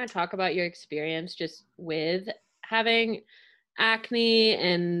transition. Do you want to talk about your experience just with having acne?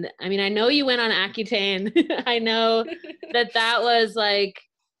 And I mean, I know you went on Accutane. I know that was like,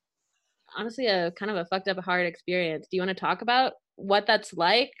 honestly, a kind of a fucked up, hard experience. Do you want to talk about what that's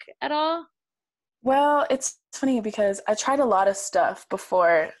like at all? Well, it's funny because I tried a lot of stuff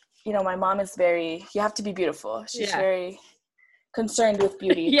before. You know, my mom is you have to be beautiful. She's very concerned with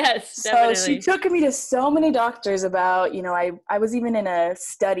beauty. Yes, so definitely. She took me to so many doctors about, you know, I was even in a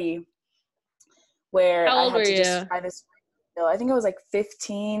study where How old I had to were just you? try this. I think it was like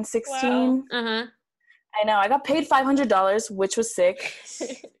 15, 16. Wow. Uh-huh. I know. I got paid $500, which was sick.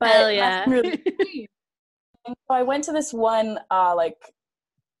 But Hell yeah. really so I went to this one like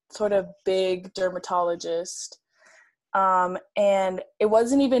sort of big dermatologist. And it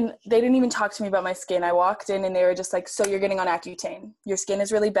wasn't even, they didn't even talk to me about my skin. I walked in and they were just like, so you're getting on Accutane. Your skin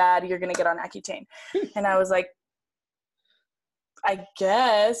is really bad. You're going to get on Accutane. And I was like, I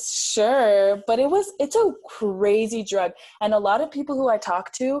guess, sure. But it's a crazy drug. And a lot of people who I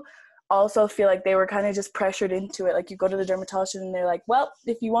talk to also feel like they were kind of just pressured into it. Like you go to the dermatologist and they're like, well,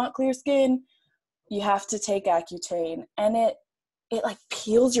 if you want clear skin, you have to take Accutane. And it like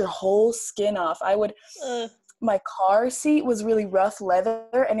peels your whole skin off. My car seat was really rough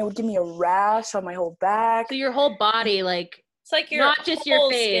leather and it would give me a rash on my whole back. So your whole body, like, it's like your not just your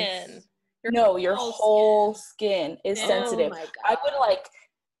face. Skin. Your whole skin is sensitive. My God.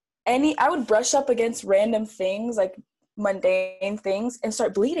 I would brush up against random things, like mundane things, and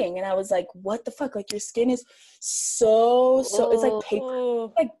start bleeding. And I was like, what the fuck? Like your skin is so it's like paper.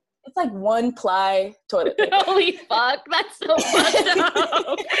 It's like one ply toilet paper. Holy fuck, that's so fucked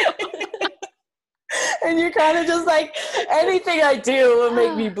up. And you're kind of just like, anything I do will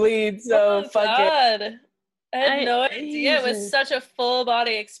make me bleed, so fuck it. I had no idea. It was such a full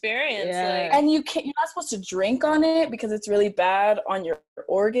body experience. Yeah. Like, and you're not supposed to drink on it because it's really bad on your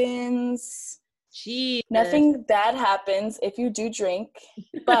organs. Jesus. Nothing bad happens if you do drink,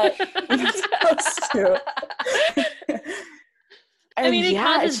 but you're not supposed to. I mean, it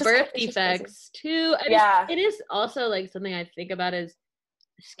causes birth defects too. I mean, it is also like something I think about is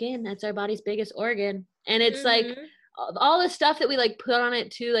skin. That's our body's biggest organ. And it's like all the stuff that we like put on it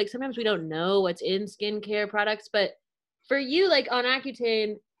too. Like sometimes we don't know what's in skincare products, but for you, like on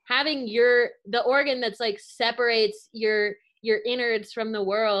Accutane, having the organ that's like separates your innards from the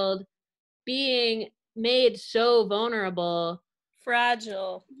world being made so vulnerable,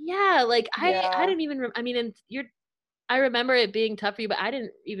 fragile. Yeah, like I didn't even I mean, and I remember it being tough for you, but I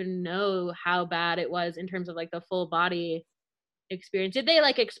didn't even know how bad it was in terms of like the full body experience. Did they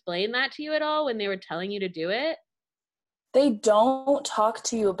like explain that to you at all when they were telling you to do it? They don't talk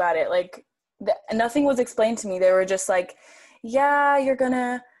to you about it. Like nothing was explained to me. They were just like, yeah,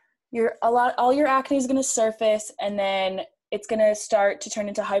 all your acne is going to surface and then it's going to start to turn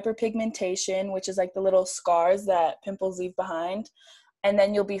into hyperpigmentation, which is like the little scars that pimples leave behind. And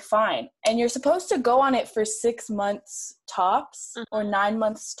then you'll be fine. And you're supposed to go on it for 6 months tops or 9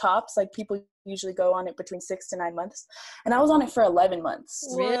 months tops. Like people usually go on it between 6 to 9 months. And I was on it for 11 months.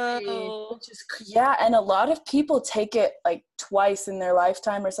 Really? And a lot of people take it like twice in their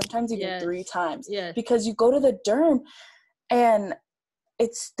lifetime or sometimes even 3 times. Because you go to the derm and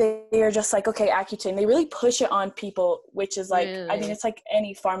they are just like, okay, Accutane. They really push it on people, which is like, I mean, it's like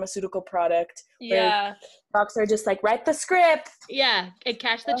any pharmaceutical product. Yeah. Docs are just like, write the script. Yeah, and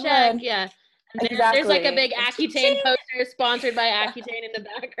cash the check. Yeah. And there's like a big Accutane poster sponsored by Accutane in the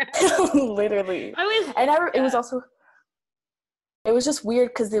background. Literally. It was just weird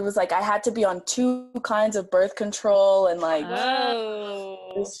because it was like I had to be on 2 kinds of birth control and like,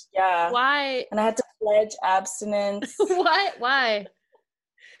 Why? And I had to pledge abstinence. What? Why?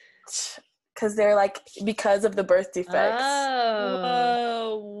 Because they're like, because of the birth defects.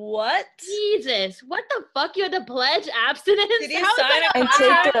 Oh. What? Jesus. What the fuck? You had to pledge abstinence? Did you sign and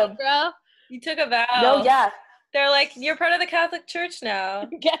take a bro? You took a vow. No, yeah. They're like, you're part of the Catholic Church now.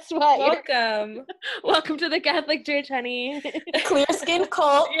 Guess what? Welcome. Welcome to the Catholic Church, honey. Clear skin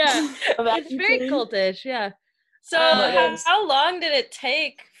cult. Yeah. It's very cultish, yeah. So how long did it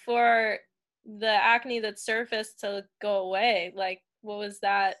take for the acne that surfaced to go away? Like, what was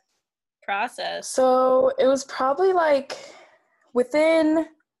that process? So it was probably like within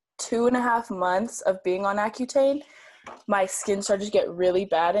 2.5 months of being on Accutane, my skin started to get really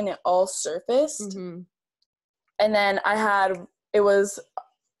bad and it all surfaced. And then it was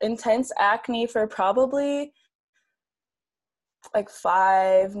intense acne for probably like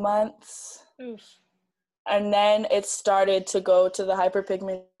 5 months. Oof. And then it started to go to the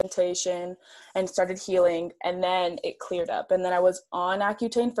hyperpigmentation and started healing, and then it cleared up. And then I was on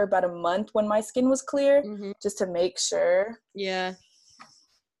Accutane for about a month when my skin was clear, just to make sure. Yeah.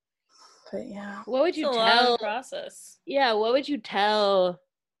 But yeah. What would you It's a tell? long process. Yeah, what would you tell?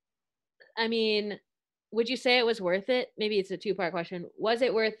 I mean, would you say it was worth it? Maybe it's a 2-part question. Was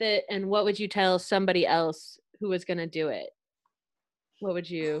it worth it? And what would you tell somebody else who was going to do it?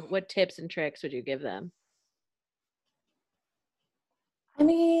 What tips and tricks would you give them? I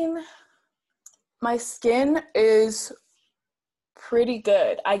mean, my skin is pretty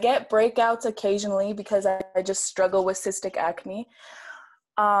good. I get breakouts occasionally because I just struggle with cystic acne.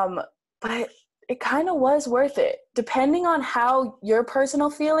 But it kind of was worth it. Depending on how your personal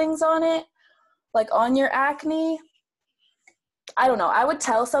feelings on it, like on your acne, I don't know. I would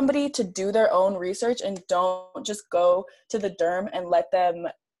tell somebody to do their own research and don't just go to the derm and let them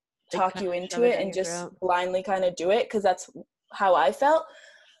talk you into it and just blindly kind of do it, because that's how I felt.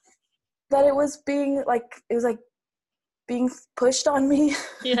 That it was being pushed on me.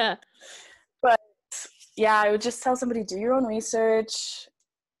 Yeah. But yeah, I would just tell somebody, do your own research.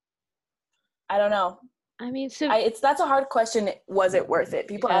 I don't know. I mean, that's a hard question. Was it worth it?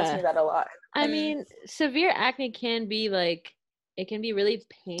 People ask me that a lot. I mean, severe acne can be like, it can be really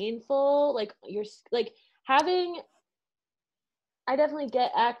painful. Like I definitely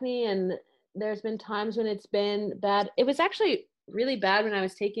get acne, and there's been times when it's been bad. It was actually really bad when I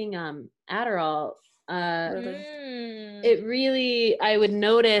was taking Adderall. It really, I would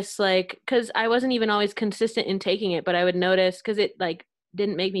notice, like, because I wasn't even always consistent in taking it, but I would notice, because it like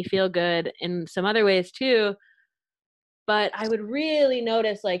didn't make me feel good in some other ways too, but I would really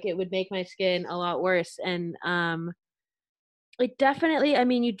notice like it would make my skin a lot worse. And it definitely, I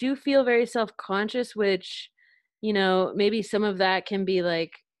mean, you do feel very self-conscious, which, you know, maybe some of that can be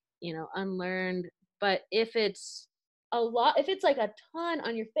like, you know, unlearned. But if it's like a ton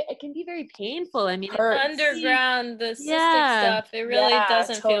on your face, it can be very painful. I mean, underground, the cystic stuff, it really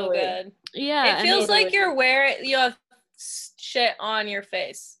doesn't feel good. Yeah. It feels like you have shit on your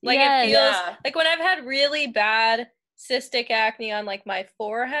face. Like it feels like when I've had really bad cystic acne on like my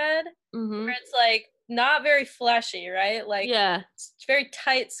forehead, where it's like not very fleshy, right? Like it's very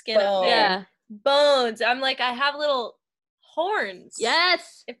tight skin up there. Bones. I'm like, I have little horns.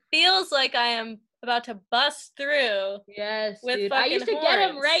 Yes. It feels like I am about to bust through. Yes, with dude. I used to get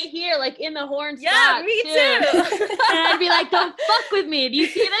them right here, like in the horn spot. Yeah, me too. And I'd be like, "Don't fuck with me. Do you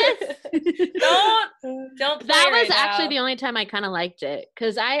see this? Don't." That was actually the only time I kind of liked it,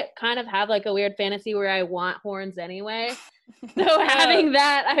 because I kind of have like a weird fantasy where I want horns anyway. So having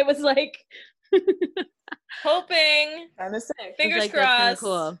that, I was like, hoping. Kind of sick. Fingers like, crossed. That's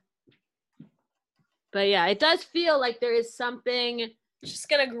cool. But yeah, it does feel like there is something just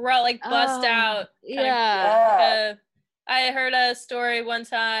gonna grow, like bust out. Yeah. I heard a story one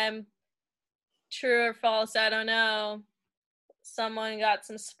time, true or false, I don't know. Someone got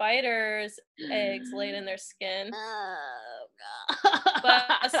some spiders' eggs laid in their skin. Oh god.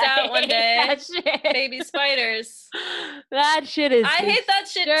 Bust out one day. Baby spiders. That shit is I hate that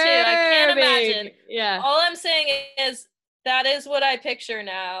shit too. I can't imagine. Yeah. All I'm saying is that is what I picture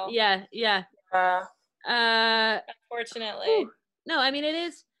now. Yeah. Unfortunately. Whew. No, I mean, it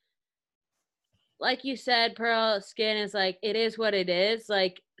is, like you said, Pearl, skin is like, it is what it is.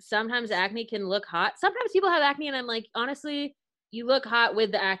 Like, sometimes acne can look hot. Sometimes people have acne and I'm like, honestly, you look hot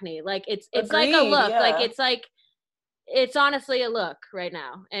with the acne. Like, it's like a look. Yeah. Like, it's honestly a look right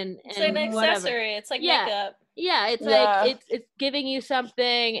now. And it's like an accessory. It's like makeup. Yeah, it's like, it's giving you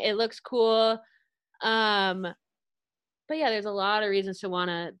something. It looks cool. But yeah, there's a lot of reasons to want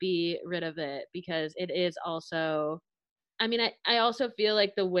to be rid of it, because it is also, I mean, I also feel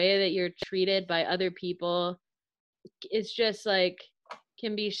like the way that you're treated by other people is just like,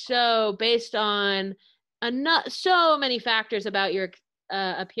 can be so based on so many factors about your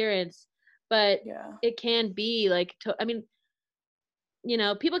appearance, but it can be like, I mean, you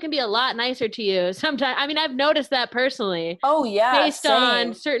know, people can be a lot nicer to you sometimes. I mean, I've noticed that personally. Oh yeah. Based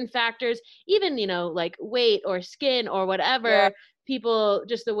on certain factors, even, you know, like weight or skin or whatever, people,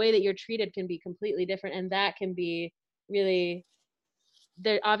 just the way that you're treated can be completely different. And that can be really,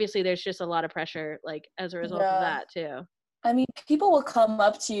 there obviously there's just a lot of pressure like as a result of that too. I mean, people will come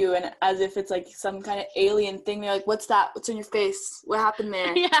up to you and as if it's like some kind of alien thing. They're like, "What's that? What's on your face? What happened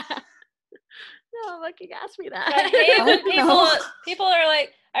there?" Yeah. No, like, you asked me that. I hate when people are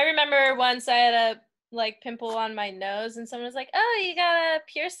like, I remember once I had a like pimple on my nose and someone was like, "Oh, you got a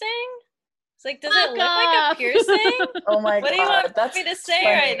piercing?" It's like, does it look like a piercing? Oh my What god, do you want that's me to say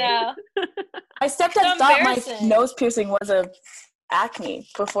funny. right now? My stepdad So thought my embarrassing. nose piercing was a acne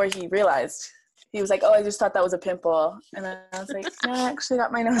before he realized. He was like, "Oh, I just thought that was a pimple," and I was like, "No, I actually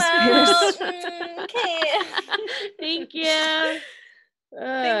got my nose Well, pierced." okay. Thank you.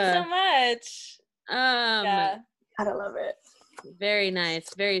 Thanks so much. Yeah. Gotta love it. Very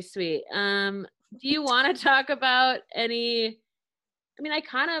nice, very sweet. Do you want to talk about any? I mean,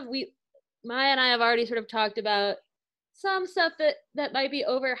 Maya and I have already sort of talked about some stuff that might be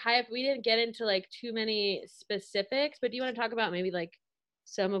overhyped. We didn't get into like too many specifics, but do you want to talk about maybe like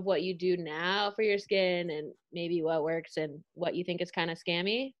some of what you do now for your skin and maybe what works and what you think is kind of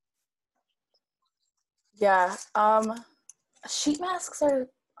scammy? Yeah. Sheet masks are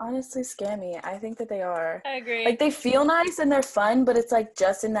honestly scammy. I think that they are. I agree. Like, they feel nice and they're fun, but it's like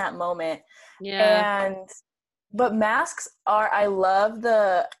just in that moment. Yeah. But masks I love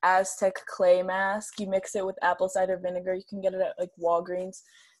the Aztec clay mask. You mix it with apple cider vinegar. You can get it at like Walgreens.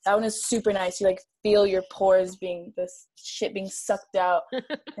 That one is super nice. You like feel your pores being sucked out.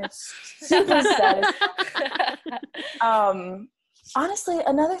 It's super satisfying. Honestly,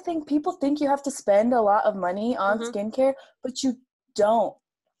 another thing, people think you have to spend a lot of money on skincare, but you don't.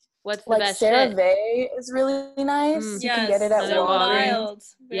 What's the like best CeraVe is really nice. You can get it at so Walgreens. mild.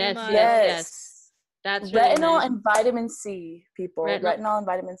 Very mild. Yes. That's really retinol nice. and vitamin C, people. Retinol and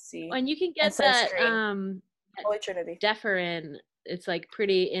vitamin C. And you can get that Holy Trinity. Deferin. It's like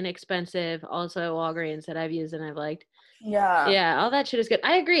pretty inexpensive. Also Walgreens that I've used and I've liked. Yeah. Yeah, all that shit is good.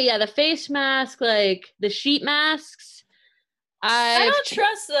 I agree. Yeah, the face mask, like the sheet masks. I don't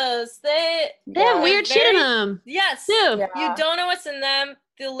trust those. They have weird shit in them. Yes. Too. You don't know what's in them.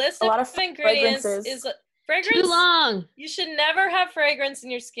 The list a lot of ingredients is fragrance. Too long. You should never have fragrance in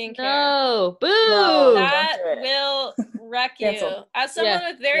your skincare. No. Boo. No, that will wreck you. As someone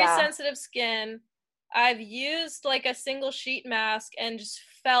with very sensitive skin, I've used like a single sheet mask and just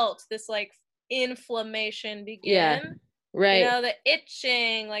felt this like inflammation begin. Yeah. Right. You know, the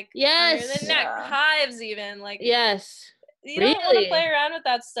itching, like under the neck, hives even. Like you don't want to play around with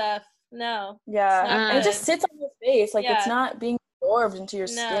that stuff. No. Yeah. And it just sits on your face. Like it's not being absorbed into your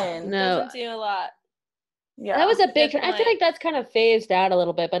skin. No. It doesn't do a lot. Yeah. That was a big trend. I feel like that's kind of phased out a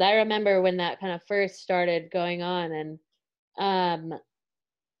little bit, but I remember when that kind of first started going on, and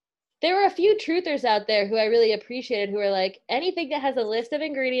there were a few truthers out there who I really appreciated who were like, anything that has a list of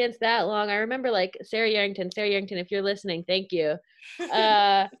ingredients that long. I remember like Sarah Yarrington, if you're listening, thank you.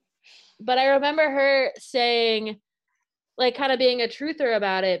 But I remember her saying, like, kind of being a truther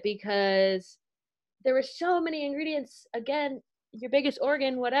about it because there were so many ingredients, again, your biggest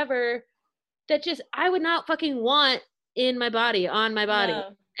organ, whatever, that just I would not fucking want in my body, on my body.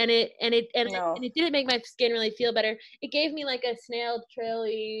 No. And it didn't make my skin really feel better. It gave me like a snail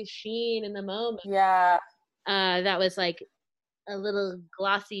traily sheen in the moment. Yeah. That was like a little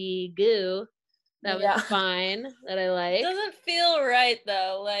glossy goo. That was fine. That I like. It doesn't feel right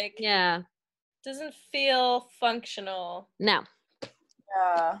though. Like doesn't feel functional. No.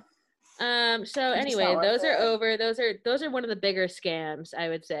 Yeah. So anyway, those are over. Those are one of the bigger scams, I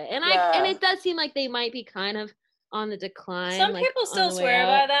would say. And and it does seem like they might be kind of on the decline. Some people still swear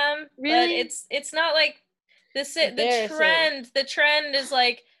by them. Really? But it's not like the trend. The trend is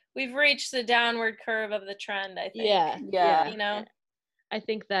like we've reached the downward curve of the trend, I think. Yeah. You know? I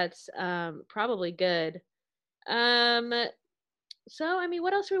think that's probably good. So I mean,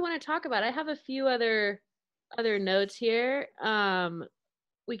 what else do we want to talk about? I have a few other notes here.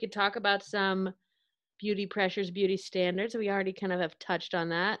 We could talk about some beauty pressures, beauty standards. We already kind of have touched on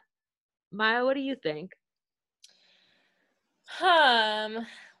that. Maya, what do you think?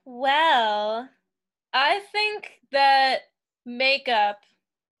 Well, I think that makeup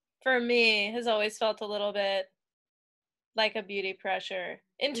for me has always felt a little bit like a beauty pressure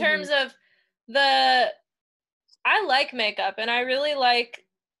in terms of I like makeup and I really like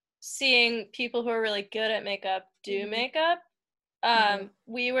seeing people who are really good at makeup do makeup.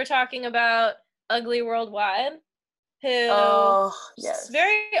 We were talking about Ugly Worldwide, who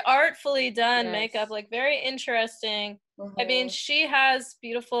very artfully done makeup, like very interesting. I mean, she has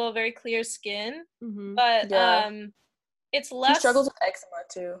beautiful, very clear skin, but it's less. She struggles with eczema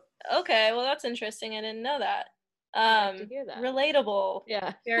too. Okay, well that's interesting. I didn't know that. To hear that. Relatable.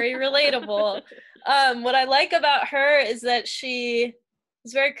 Yeah, very relatable. What I like about her is that she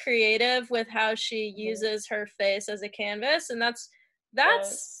is very creative with how she uses her face as a canvas, and that's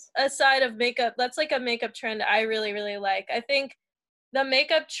a side of makeup. That's like a makeup trend I really, really like. I think the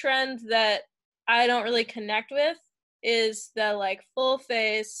makeup trend that I don't really connect with is the like full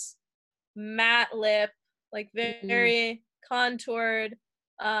face, matte lip, like very contoured,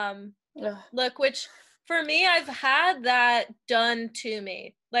 look, which for me, I've had that done to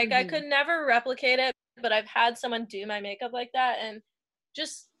me. Like, I could never replicate it, but I've had someone do my makeup like that, and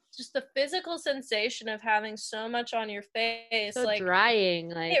just the physical sensation of having so much on your face, so like drying,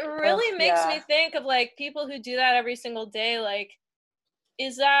 like it really makes me think of like people who do that every single day. Like,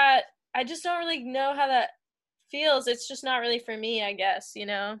 is that, I just don't really know how that feels. It's just not really for me, I guess, you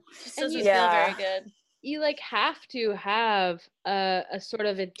know? It just doesn't feel very good. You like have to have a sort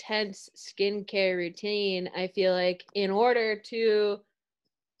of intense skincare routine, I feel like, in order to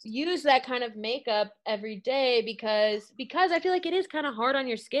use that kind of makeup every day, because I feel like it is kind of hard on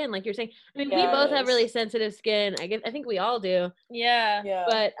your skin, like you're saying. I mean, we both have really sensitive skin. I think we all do. Yeah.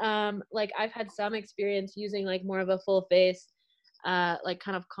 But like I've had some experience using like more of a full face, like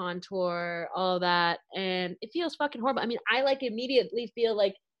kind of contour, all that, and it feels fucking horrible. I mean, I like immediately feel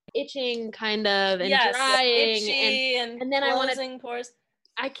like itching kind of, and drying, itchy and then closing pores.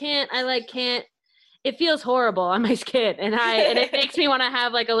 I can't it feels horrible on my skin, and it makes me want to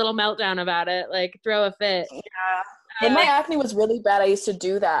have like a little meltdown about it, like throw a fit. When my acne was really bad, I used to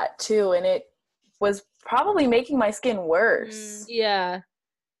do that too, and it was probably making my skin worse.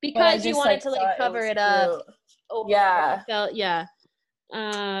 Because you wanted to like cover it up. Well,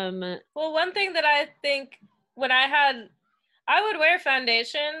 one thing that I think, when I would wear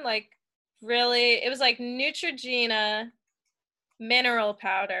foundation, like really, it was like Neutrogena mineral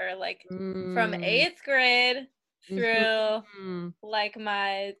powder, like from 8th grade through like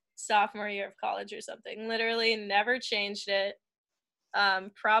my sophomore year of college or something. Literally never changed it.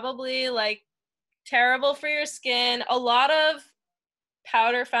 Probably like terrible for your skin. A lot of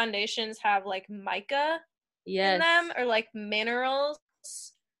powder foundations have like mica in them, or like minerals,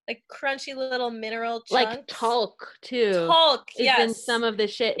 like crunchy little mineral chunks. Like talc too. Talc, is in some of the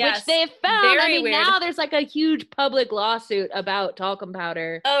shit, which they've found. Very I mean, weird. now there's like a huge public lawsuit about talcum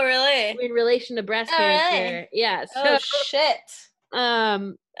powder. Oh, really? In relation to breast cancer. Yeah. So, shit.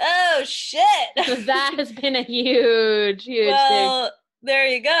 Oh shit. So that has been a huge well, thing. There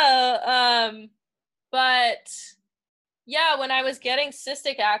you go. But yeah, when I was getting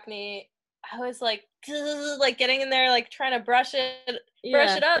cystic acne, I was like getting in there, like trying to brush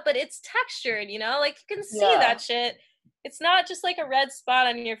it up, but it's textured, you know, like you can see that shit. It's not just like a red spot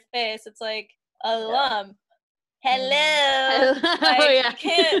on your face. It's like a lump. Hello. Like, you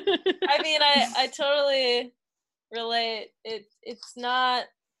can't, I mean, I totally relate. It's not,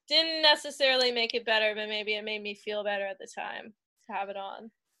 didn't necessarily make it better, but maybe it made me feel better at the time to have it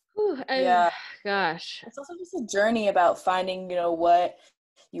on. Gosh. It's also just a journey about finding, you know, what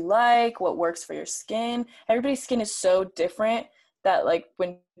you like, what works for your skin. Everybody's skin is so different that like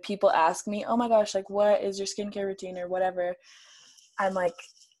when people ask me, oh my gosh, like what is your skincare routine or whatever, I'm like,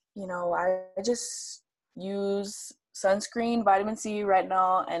 you know, I just use sunscreen, vitamin C,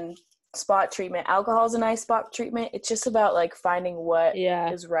 retinol, and spot treatment. Alcohol is a nice spot treatment. It's just about like finding what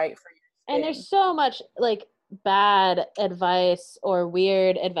is right for you. And there's so much like bad advice or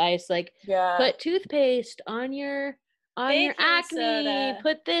weird advice, like put toothpaste on your acne, soda.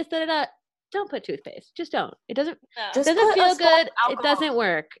 put this, don't put toothpaste. Just don't. It doesn't feel good. It doesn't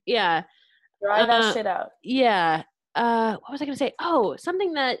work. Dry that shit out. What was I gonna say? Oh,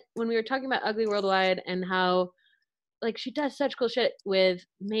 something that when we were talking about Ugly Worldwide and how like she does such cool shit with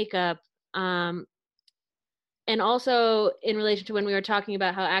makeup, and also in relation to when we were talking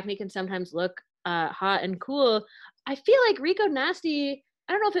about how acne can sometimes look hot and cool, I feel like Rico Nasty,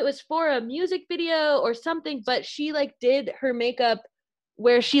 I don't know if it was for a music video or something, but she like did her makeup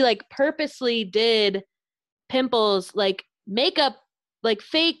where she like purposely did pimples, like makeup, like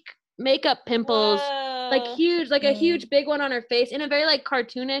fake makeup pimples. Whoa. Like huge, like a huge big one on her face in a very like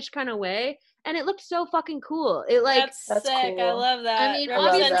cartoonish kind of way. And it looked so fucking cool. It like that's sick. Cool. I love that. I mean,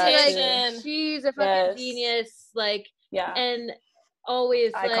 obviously, like, she's a fucking genius. Like, and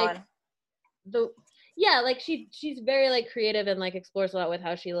always icon. Like like she's very like creative and like explores a lot with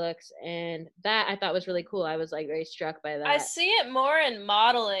how she looks, and that I thought was really cool. I was like very struck by that. I see it more in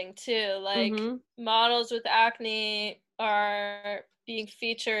modeling too. Like models with acne are being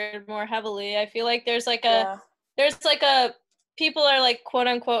featured more heavily. I feel like there's like a people are like quote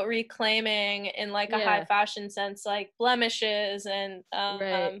unquote reclaiming in like a high fashion sense, like blemishes and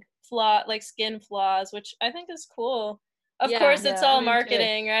like skin flaws, which I think is cool. Of course, it's all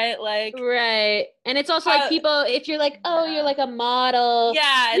marketing, right? Like, right. And it's also like people, if you're like, oh, you're like a model.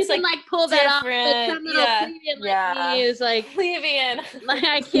 Yeah, it's you can like pull that off. But some little plebeian like me is like, plebeian. Like,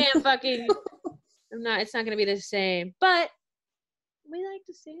 I can't fucking, it's not going to be the same. But we like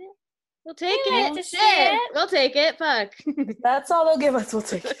to see it. We'll take it. Shit. We'll take it. Fuck. That's all they'll give us. We'll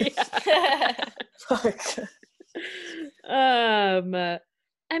take it. Fuck.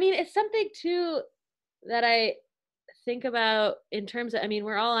 I mean, it's something too that I think about in terms of, I mean,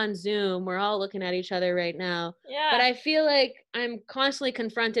 we're all on Zoom, we're all looking at each other right now. Yeah. But I feel like I'm constantly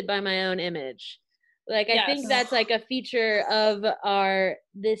confronted by my own image. Like, I think that's like a feature of our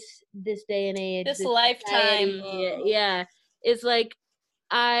this day and age, this lifetime. society. Yeah. It's like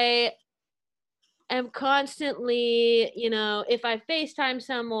I am constantly, you know, if I FaceTime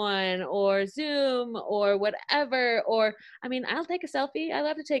someone or Zoom or whatever, or I mean, I'll take a selfie. I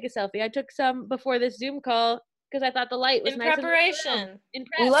love to take a selfie. I took some before this Zoom call because I thought the light was in nice preparation. In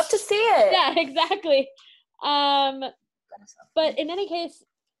prep. We love to see it. Yeah, exactly. But in any case,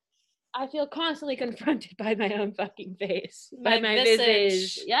 I feel constantly confronted by my own fucking face, by my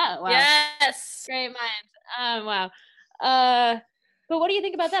visage. Yeah, wow. Yes. Great minds. Wow. But what do you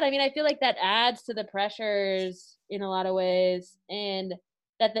think about that? I mean, I feel like that adds to the pressures in a lot of ways, and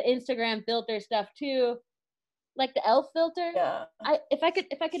that the Instagram filter stuff too, like the elf filter. Yeah. If I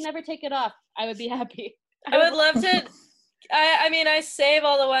could never take it off, I would be happy. I would love to. I mean, I save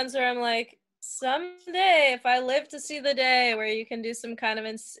all the ones where I'm like, someday, if I live to see the day where you can do some kind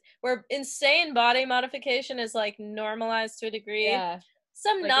of where insane body modification is like normalized to a degree. Yeah.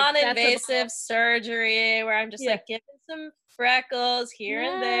 Some like non-invasive surgery where I'm just like giving some freckles here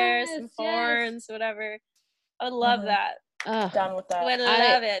and there, some horns, whatever. I would love that. Down with that. I would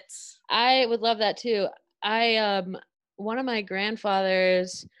love it. I would love that too. One of my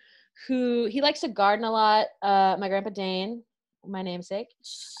grandfathers, who he likes to garden a lot. My grandpa Dane, my namesake.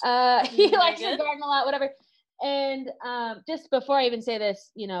 He likes to garden a lot, whatever. And just before I even say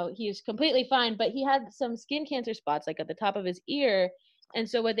this, you know, he's completely fine, but he had some skin cancer spots like at the top of his ear. And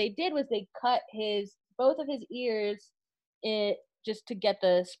so what they did was they cut both of his ears just to get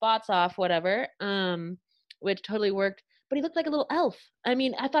the spots off, whatever, which totally worked. But he looked like a little elf. I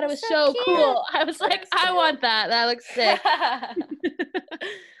mean, I thought it was so cool. I was like, I want that. That looks sick.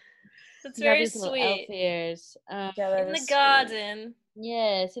 That's very sweet. Elf ears. In the garden.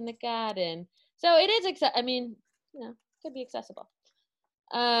 Yes, in the garden. So it is, I mean, you know, could be accessible.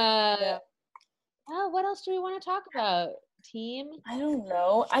 Well, what else do we want to talk about, team? I don't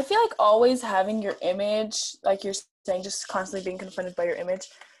know. I feel like always having your image, like you're saying, just constantly being confronted by your image,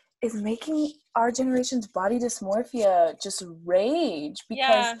 is making our generation's body dysmorphia just rage.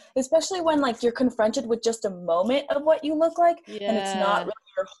 Because especially when like you're confronted with just a moment of what you look like, and it's not really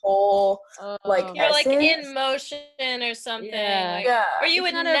your whole like you're essence. like in motion or something. Or you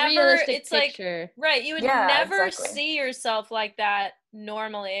would never. It's picture. Like right. You would never see yourself like that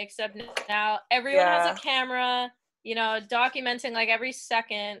normally, except now everyone has a camera. You know, documenting like every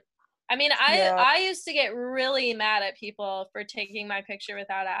second. I mean, I used to get really mad at people for taking my picture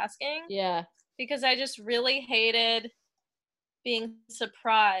without asking. Yeah. Because I just really hated being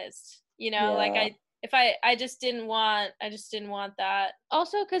surprised. You know, like I just didn't want that.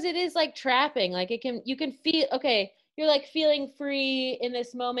 Also, because it is like trapping. Like you can feel, okay, you're like feeling free in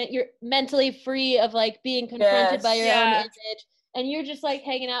this moment. You're mentally free of like being confronted by your own image. And you're just like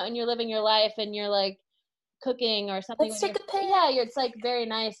hanging out and you're living your life and you're like cooking or something. Let's take a pic. Yeah, it's like very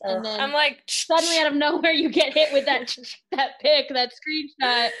nice. And then I'm like suddenly out of nowhere you get hit with that pic, that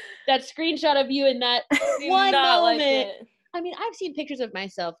screenshot of you in that one moment. Like I mean, I've seen pictures of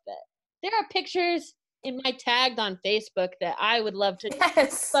myself that there are pictures in my tagged on Facebook that I would love to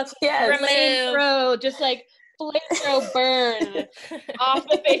flamethrow, just like flamethrow burn off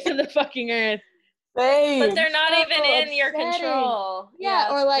the face of the fucking earth. But they're not even in your control. Yeah,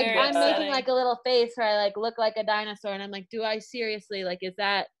 or like I'm making like a little face where I like look like a dinosaur, and I'm like, do I seriously like? Is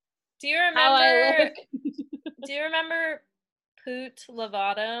that? Do you remember? Do you remember Poot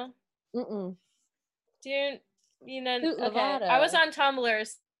Lovato? Mm-mm. Do you know? Poot Lovato. I was on Tumblr,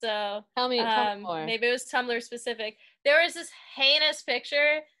 so tell me more. Maybe it was Tumblr specific. There was this heinous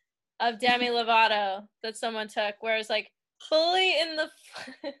picture of Demi Lovato that someone took, where it's like fully in the.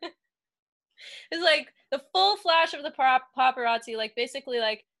 It's like the full flash of the paparazzi, like basically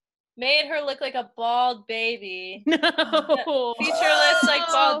like made her look like a bald baby. No. Featureless, like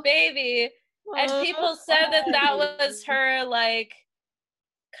bald baby. And people said that was her like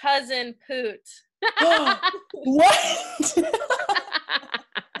cousin Poot. What?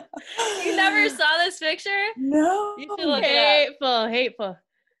 You never saw this picture? No. You should look it up. Hateful.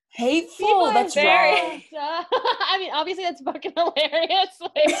 Hateful. That's very. I mean, obviously that's fucking hilarious.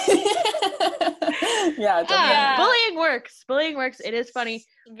 Like, yeah. Bullying works. It is funny.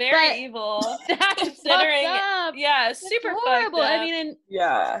 Very evil. Considering, super horrible. Fucked up. I mean,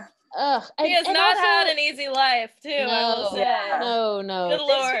 he has not had an easy life too. No. Good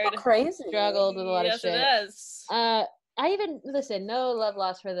Lord. It's crazy. Struggled with a lot of shit. Yes, it is. I even no love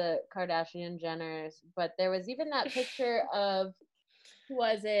lost for the Kardashian Jenners, but there was even that picture of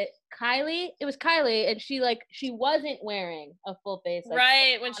was it Kylie? It was Kylie, and she wasn't wearing a full face. Like,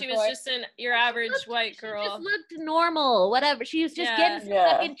 right, when she was contour. just your average white She girl. just looked normal, whatever. She was just getting some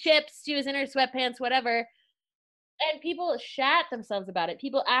fucking chips. She was in her sweatpants, whatever. And people shat themselves about it.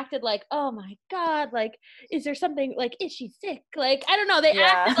 People acted like, oh my God, like, is there something, like, is she sick? Like, I don't know. They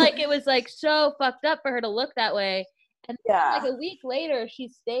acted like it was, like, so fucked up for her to look that way. And then, like, a week later, she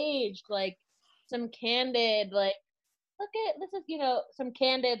staged, like, some candid, like, look at, this is, some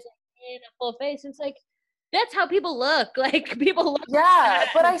candids in a full face. And it's like, that's how people look. Like, people look. Yeah,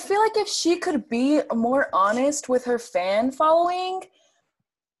 but I feel like if she could be more honest with her fan following,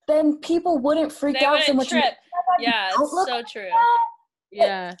 then people wouldn't freak out so much. Trip. Yeah, it's so true.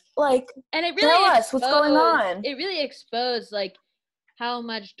 Yeah. Like, and it really tell us what's going on. It really exposed, like, how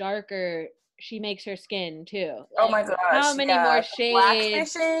much darker she makes her skin, too. Like, oh my gosh. How many more shades.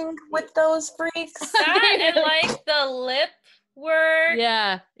 Blackfishing with those freaks. That and, like, the lip work.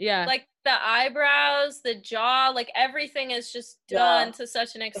 Yeah. Like, the eyebrows, the jaw, like, everything is just done to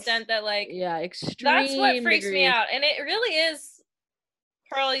such an extent that, like, extreme. That's what freaks degrees. me out. And it really is,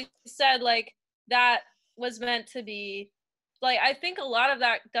 Carly said, like, that was meant to be, like, I think a lot of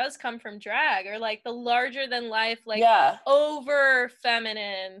that does come from drag, or, like, the larger than life, like, over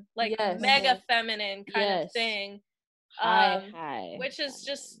feminine, like, mega feminine kind of thing. High which is feminine.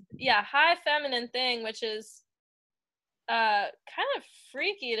 just, high feminine thing, which is kind of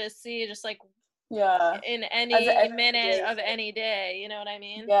freaky to see, just, like, in any minute of any day, you know what I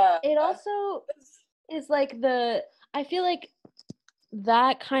mean? It also is, like, I feel like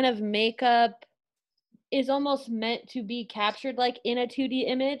that kind of makeup is almost meant to be captured, like, in a 2D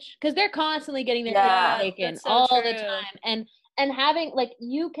image, because they're constantly getting their pictures taken all the time, and having, like,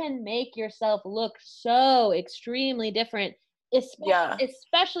 you can make yourself look so extremely different,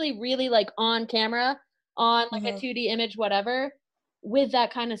 especially really, like, on camera, on, like, a 2D image, whatever, with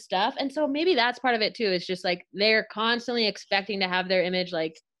that kind of stuff. And so maybe that's part of it too. It's just, like, they're constantly expecting to have their image,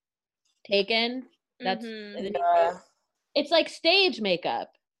 like, taken. That's it's like stage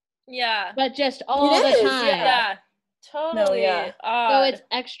makeup. Yeah. But just all the time. Yeah. Totally. So it's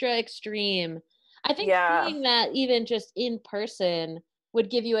extra extreme. I think seeing that even just in person would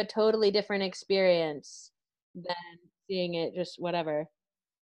give you a totally different experience than seeing it just whatever.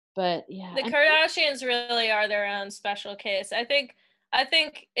 But yeah. The Kardashians really are their own special case. I think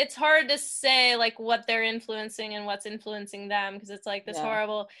it's hard to say, like, what they're influencing and what's influencing them, because it's like this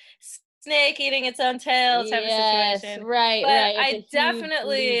horrible snake eating its own tail type of situation. Right. I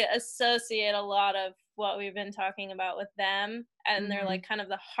definitely associate a lot of what we've been talking about with them, and they're, like, kind of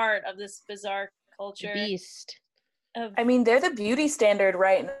the heart of this bizarre culture. Beast. I mean, they're the beauty standard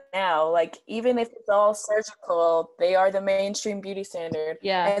right now. Like, even if it's all surgical, they are the mainstream beauty standard.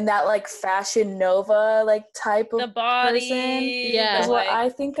 Yeah. And that, like, Fashion Nova, like, type of the body person is what I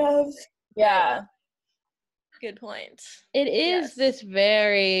think of. Yeah. Good point. It is this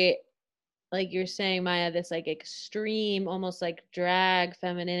very, like you're saying, Maya, this, like, extreme, almost like drag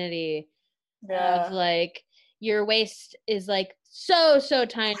femininity of, like, your waist is, like, so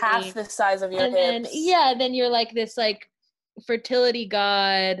tiny, half the size of your hips. Then you're, like, this, like, fertility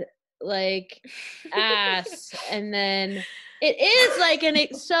god, like, ass, and then it is, like,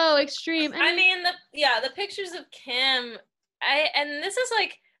 it's so extreme. I mean, the pictures of Kim, and this is,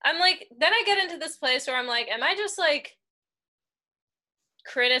 like, I'm, like, then I get into this place where I'm, like, am I just, like,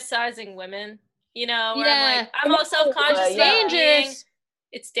 criticizing women, where I'm, like, I'm all self-conscious about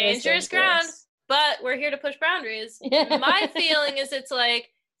it's dangerous ground, but we're here to push boundaries. My feeling is it's like,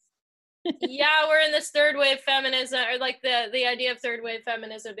 we're in this third wave feminism, or, like, the idea of third wave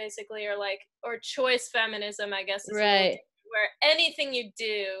feminism, basically, or choice feminism, I guess, is where anything you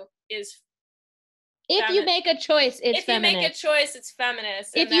do is if you make a choice, it's feminist. If you make a choice, it's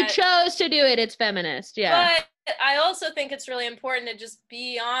feminist. If you chose to do it, it's feminist. Yeah. But I also think it's really important to just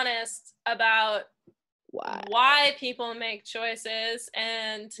be honest about why people make choices,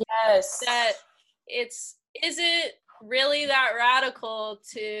 and that is it really that radical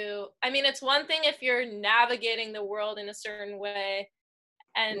to, I mean, it's one thing if you're navigating the world in a certain way,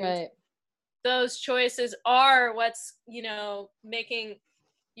 and those choices are what's, making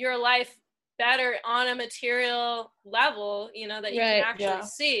your life better on a material level, that you can actually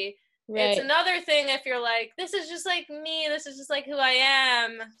see. It's another thing if you're like, this is just like me, this is just like who I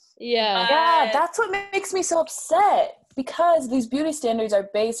am. That's what makes me so upset, because these beauty standards are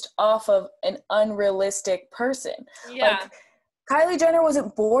based off of an unrealistic person. Like, Kylie Jenner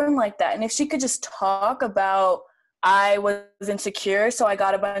wasn't born like that, and if she could just talk about, I was insecure, so I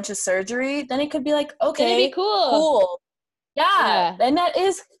got a bunch of surgery, then it could be like, okay, it'd be cool. And that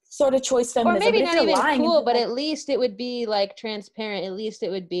is sort of choice or feminism. maybe but if not you're even lying, cool, but at least it would be like transparent. At least it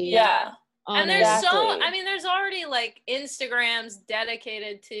would be yeah. And honest. there's Exactly. there's already like Instagrams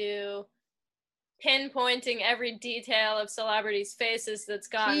dedicated to pinpointing every detail of celebrities' faces that's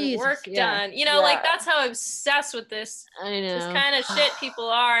gotten work done. You know, like that's how obsessed with this kind of shit people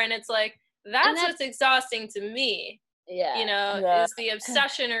are, and it's like that's what's exhausting to me. Yeah. You know, is the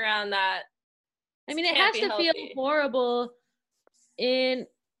obsession around that. I mean, it has to feel horrible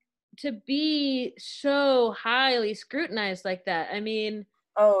to be so highly scrutinized like that. I mean,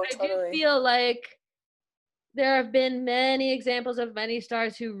 totally. I do feel like there have been many examples of many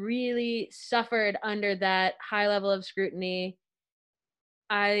stars who really suffered under that high level of scrutiny.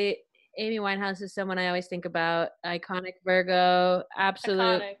 Amy Winehouse is someone I always think about. Iconic Virgo,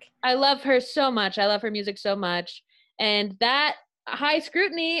 absolute. Iconic. I love her so much. I love her music so much. And that high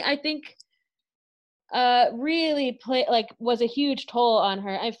scrutiny, I think, really was a huge toll on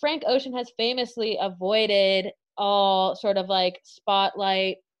her. And Frank Ocean has famously avoided all sort of like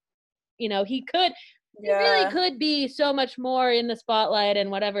spotlight. You know, he really could be so much more in the spotlight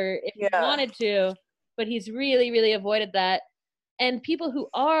and whatever if he wanted to, but he's really, really avoided that. And people who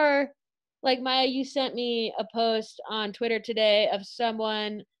are, like Maya, you sent me a post on Twitter today of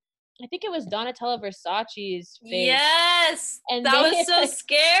someone, I think it was Donatella Versace's face. Yes! And that was so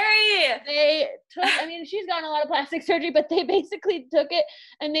scary! They took, I mean, she's gotten a lot of plastic surgery, but they basically took it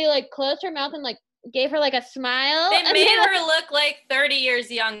and they like closed her mouth and like gave her like a smile. They made her look like 30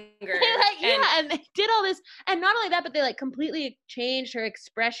 years younger. And they did all this. And not only that, but they like completely changed her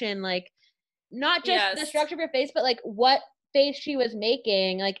expression. Like not just the structure of her face, but like what face she was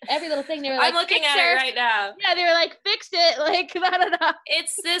making. Like every little thing. They were like, I'm looking at it right now. Yeah, they were like, fixed it. Like, da-da-da.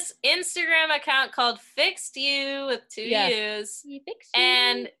 It's this Instagram account called Fixed You with 2 U's.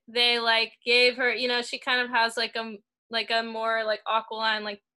 And they like gave her, you know, she kind of has like a more like aquiline,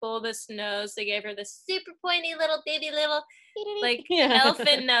 like bulbous nose. They gave her this super pointy little like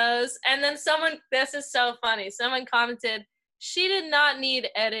elephant nose. And then this is so funny. Someone commented, she did not need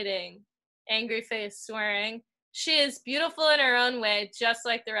editing. Angry face swearing. She is beautiful in her own way, just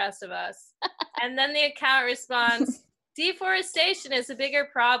like the rest of us. And then the account responds, deforestation is a bigger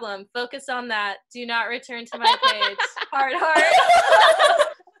problem. Focus on that. Do not return to my page. Heart.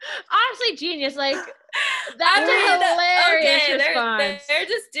 Honestly, genius. Like, that's a hilarious response. They're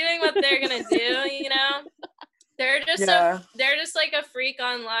just doing what they're gonna do, you know? They're just they're just like a freak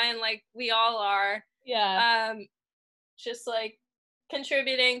online, like we all are. Yeah. Just like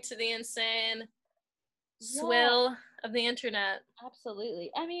contributing to the insane swill of the internet.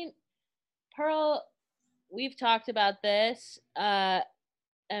 Absolutely. I mean, Pearl, we've talked about this, and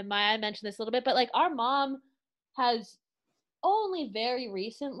Maya mentioned this a little bit, but like our mom has only very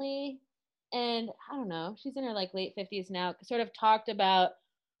recently, and I don't know, she's in her like late 50s now, sort of talked about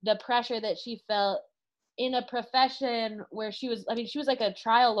the pressure that she felt in a profession where she was like a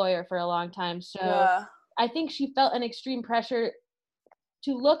trial lawyer for a long time. So I think she felt an extreme pressure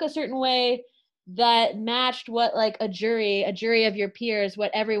to look a certain way that matched what like a jury of your peers,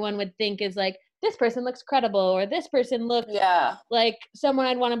 what everyone would think is like, this person looks credible, or this person looks like someone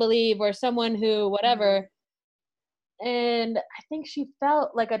I'd want to believe, or someone who whatever. And I think she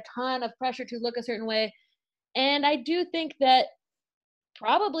felt like a ton of pressure to look a certain way. And I do think that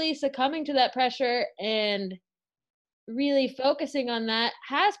probably succumbing to that pressure and really focusing on that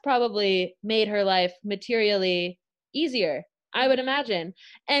has probably made her life materially easier, I would imagine.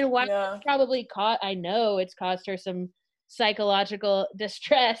 And while it's probably I know it's caused her some psychological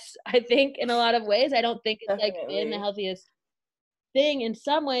distress, I think, in a lot of ways. I don't think it's like been the healthiest thing in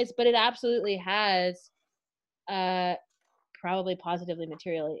some ways, but it absolutely has probably positively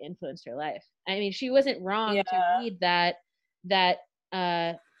materially influenced her life. I mean, she wasn't wrong to read that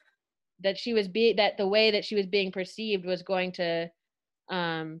she was that the way that she was being perceived was going to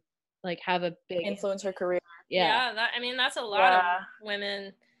like have a big influence her career. That's a lot of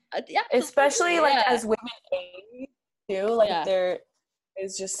women, especially like as women age too, like there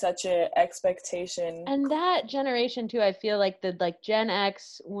is just such a expectation. And that generation too, I feel like the like Gen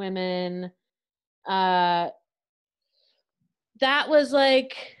X women, that was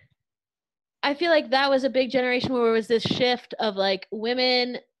like, I feel like that was a big generation where there was this shift of like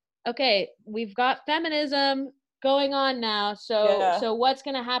women, okay, we've got feminism going on now, so what's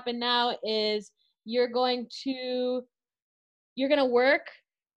going to happen now is you're going to work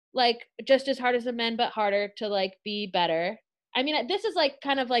like just as hard as the men but harder to like be better. I mean, this is like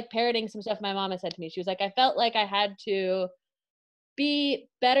kind of like parroting some stuff my mom has said to me. She was like, I felt like I had to be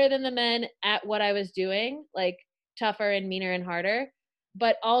better than the men at what I was doing, like tougher and meaner and harder,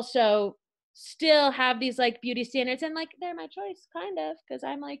 but also still have these like beauty standards, and like they're my choice kind of, because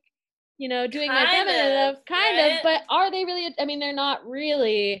I'm like, you know, doing my feminine stuff kind of, but are they really? I mean, they're not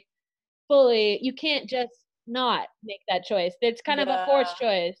really fully. You can't just not make that choice. It's kind of a forced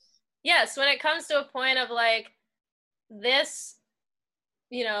choice. Yes, when it comes to a point of like this,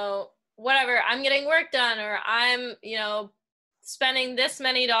 you know, whatever, I'm getting work done, or I'm, you know, spending this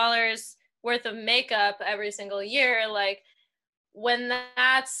many dollars worth of makeup every single year, like when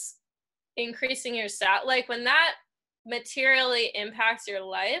that's increasing your like when that materially impacts your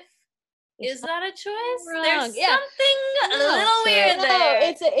life, is that a choice? Wrong. There's something a little weird there.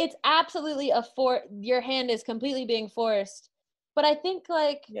 It's absolutely your hand is completely being forced. But I think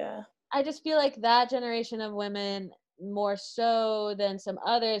like I just feel like that generation of women, more so than some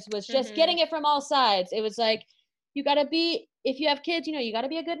others, was just getting it from all sides. It was like, you gotta be, if you have kids, you know, you gotta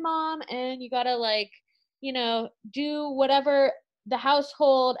be a good mom, and you gotta like, you know, do whatever the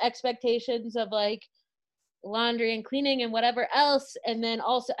household expectations of like laundry and cleaning and whatever else. And then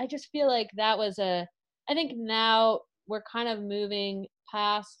also I just feel like that was I think now we're kind of moving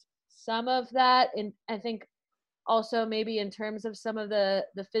past some of that, and I think also maybe in terms of some of the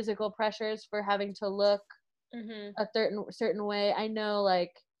physical pressures for having to look a certain way. I know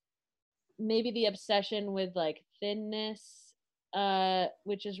like maybe the obsession with like thinness,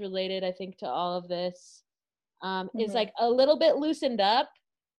 which is related I think to all of this, is like a little bit loosened up.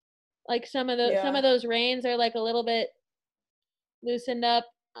 Like some of those reins are like a little bit loosened up.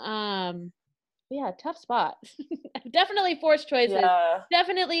 Yeah, tough spot. Definitely forced choices.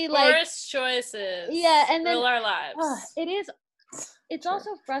 Definitely like forced choices. Yeah, and then rule our lives. It's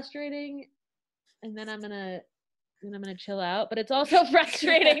also frustrating, and then I'm gonna chill out. But it's also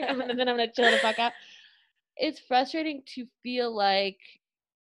frustrating, and then I'm gonna chill the fuck out. It's frustrating to feel like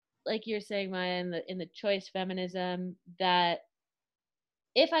you're saying, Maya, in the choice feminism, that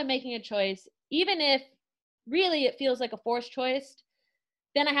if I'm making a choice, even if really it feels like a forced choice,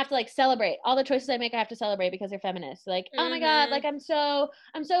 then I have to like celebrate all the choices I make. I have to celebrate because they're feminist. Like, oh my God, like I'm so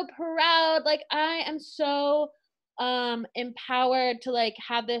proud. Like I am so empowered to like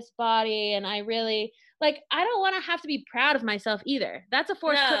have this body, and I really like, I don't want to have to be proud of myself either. That's a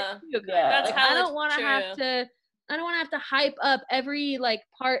forced choice too. That's like, I don't want to have to hype up every like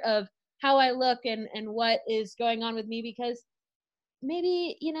part of how I look and what is going on with me, because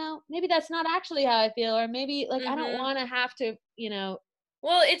maybe, you know, maybe that's not actually how I feel, or maybe like I don't want to have to, you know.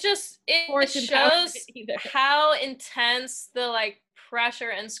 Well, it shows how intense the like pressure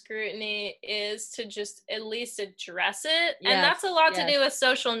and scrutiny is to just at least address it. And that's a lot to do with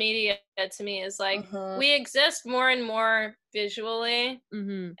social media to me, is like we exist more and more visually,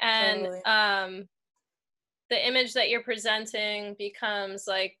 and the image that you're presenting becomes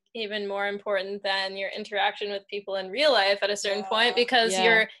like even more important than your interaction with people in real life at a certain point, because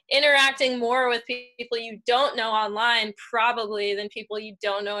you're interacting more with people you don't know online probably than people you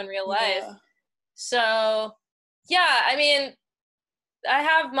don't know in real life. So I mean, I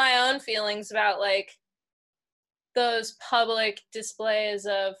have my own feelings about like those public displays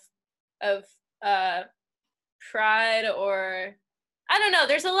of pride, or I don't know.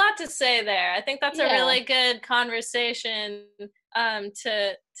 There's a lot to say there. I think that's a really good conversation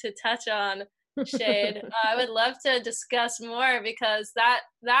to touch on, Shade. I would love to discuss more, because that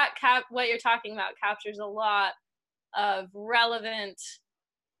what you're talking about captures a lot of relevant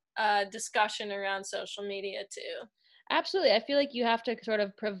discussion around social media too. Absolutely. I feel like you have to sort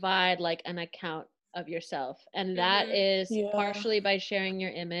of provide like an account of yourself, and that is partially by sharing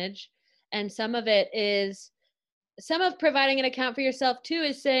your image, and some of providing an account for yourself too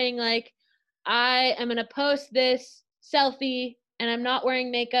is saying like, I am going to post this selfie and I'm not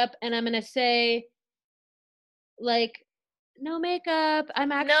wearing makeup, and I'm going to say like, no makeup,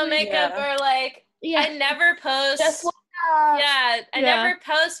 I'm actually no makeup, or like I never post I never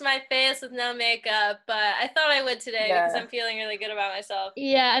post my face with no makeup, but I thought I would today because I'm feeling really good about myself.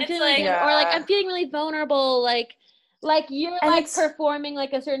 I'm feeling like, or like I'm feeling really vulnerable, like you're and like performing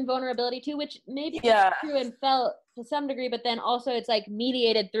like a certain vulnerability too, which maybe is true and felt to some degree, but then also it's like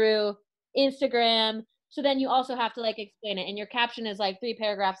mediated through Instagram. So then you also have to like explain it, and your caption is like 3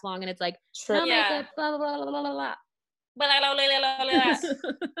 paragraphs long, and it's like, no makeup, blah, blah, blah, blah, blah, blah.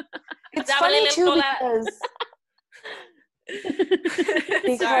 It's funny too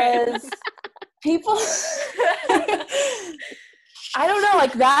because people I don't know,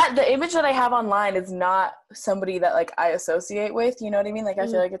 like that the image that I have online is not somebody that like I associate with, you know what I mean? Like I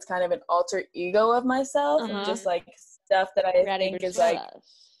feel like it's kind of an alter ego of myself, and just like stuff that I think is like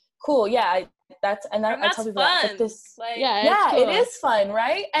cool. I tell people that, but this like, cool. It is fun,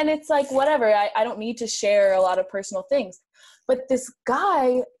 right? And it's like whatever, I don't need to share a lot of personal things, but this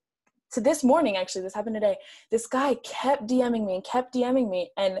guy So this morning, actually, this happened today, this guy kept DMing me.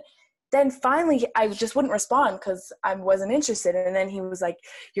 And then finally, I just wouldn't respond because I wasn't interested. And then he was like,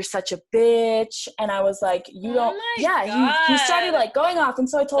 "You're such a bitch." And I was like, "You don't." He started like going off. And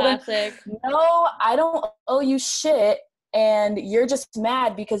so I told him, "No, I don't owe you shit. And you're just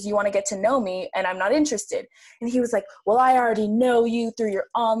mad because you want to get to know me and I'm not interested." And he was like, "Well, I already know you through your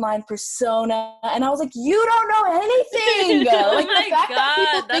online persona." And I was like, "You don't know anything." Like the fact that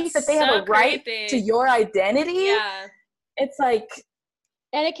people think that they have a right to your identity. Yeah. It's like,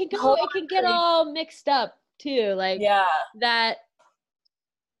 and it can get all mixed up too. Like that.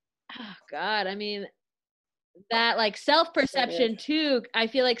 Oh God. I mean, that like self-perception too. I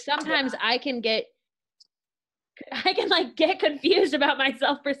feel like sometimes I can like get confused about my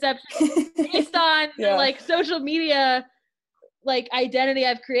self-perception based on like social media like identity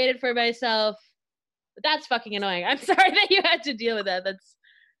I've created for myself. But that's fucking annoying. I'm sorry that you had to deal with that. That's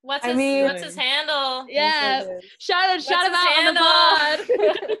what's his handle? Yeah. Shout him out on the pod.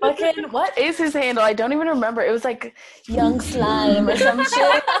 Fucking what is his handle? I don't even remember. It was like Young Slime or some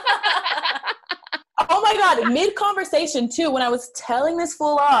shit. Oh my God, mid-conversation too, when I was telling this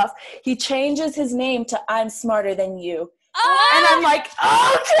fool off, he changes his name to "I'm smarter than you." Oh! And I'm like,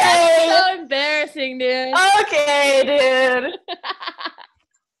 okay. That's so embarrassing, dude. Okay, dude.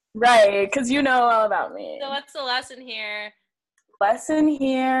 Right, because you know all about me. So what's the lesson here?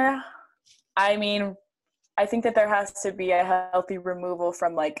 I mean, I think that there has to be a healthy removal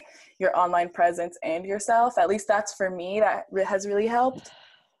from like your online presence and yourself. At least that's for me. That has really helped.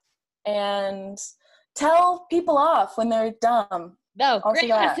 And tell people off when they're dumb. No, great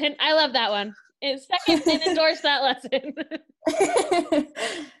lesson. I love that one. Second, and endorse that lesson.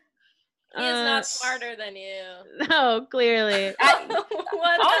 He is not smarter than you. No, clearly.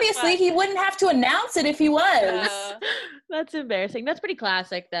 Obviously, he wouldn't have to announce it if he was. That's embarrassing. That's pretty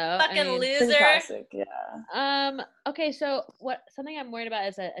classic, though. Fucking loser. Pretty classic, yeah. Okay, so something I'm worried about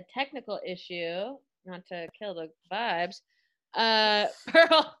is a technical issue. Not to kill the vibes.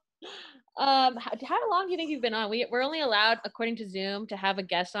 Pearl. How long do you think you've been on? We're only allowed, according to Zoom, to have a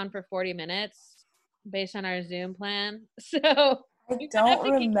guest on for 40 minutes based on our Zoom plan. So I don't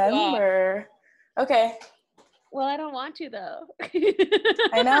remember. Okay. Well, I don't want to though.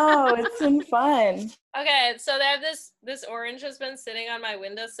 I know, it's been fun. Okay, so they have this orange has been sitting on my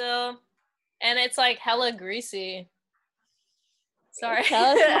windowsill, and it's like hella greasy. Sorry.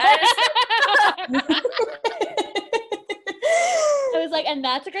 I was like, and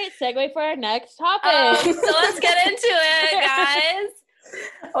that's a great segue for our next topic. So let's get into it, guys.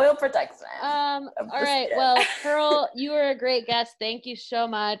 Oil protection. All right. Well, Pearl, you were a great guest. Thank you so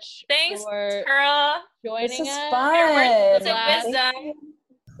much. Thanks, for Pearl. Joining this is us. fun. Wisdom.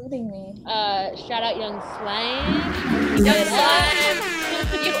 Including me. Shout out Young Slime. Young Slime.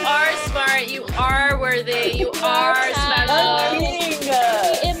 You are smart. You are worthy. You are special.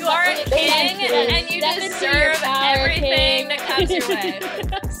 You are a king, and you deserve everything that comes your way.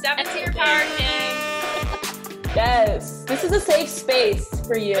 Step into your power, king. Yes. This is a safe space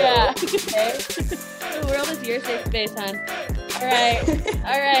for you. Yeah. Okay? The world is your safe space, hon.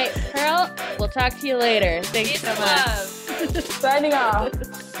 All right. Pearl, we'll talk to you later. Thanks so much. Signing off.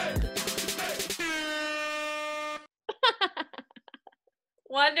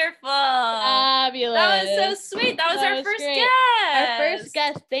 Wonderful. Fabulous. That was so sweet. That was our first guest. Our first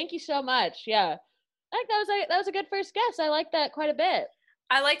guest. Thank you so much. Yeah. I think that was a good first guest. I like that quite a bit.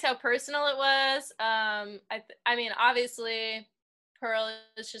 I liked how personal it was. I mean, obviously, Pearl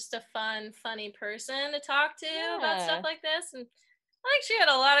is just a funny person to talk to about stuff like this, and I think she had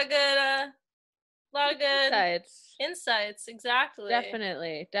a lot of good insights. Exactly.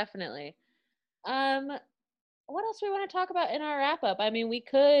 Definitely. What else do we want to talk about in our wrap up? I mean, we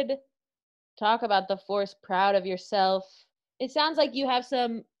could talk about the Force Proud of Yourself. It sounds like you have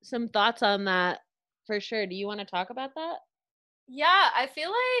some thoughts on that for sure. Do you want to talk about that? Yeah, I feel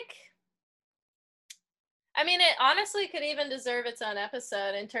like, I mean, it honestly could even deserve its own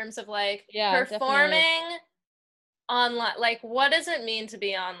episode in terms of like performing online. Like, what does it mean to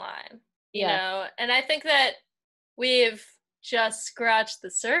be online? You know? And I think that we've just scratched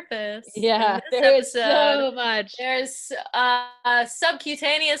the surface. Yeah, there's so much. There's a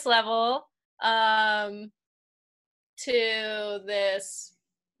subcutaneous level to this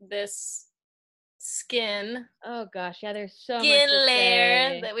skin. Oh gosh, yeah, there's so much skin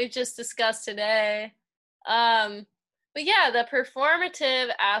layer that we've just discussed today. But yeah, the performative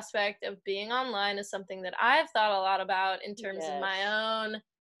aspect of being online is something that I've thought a lot about in terms of my own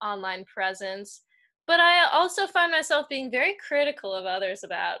online presence. but I also find myself being very critical of others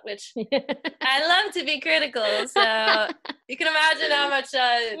about, which I love to be critical. So you can imagine how much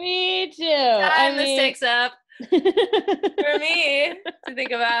me too. time this takes up for me to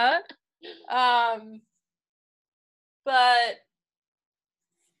think about. But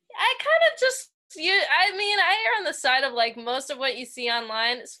I kind of just I err on the side of like most of what you see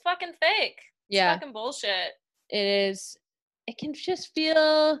online is fucking fake. It's fucking bullshit. It is. It can just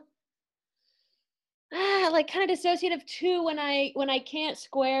feel like kind of dissociative too when I can't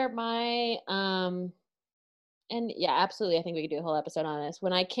square my and yeah, absolutely, I think we could do a whole episode on this.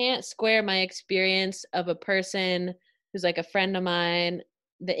 When I can't square my experience of a person who's like a friend of mine,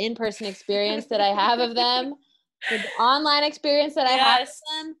 the in-person experience that I have of them, with the online experience that I have of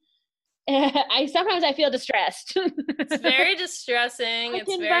them, I sometimes feel distressed. It's very distressing.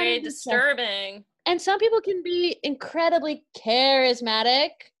 It's very disturbing. And some people can be incredibly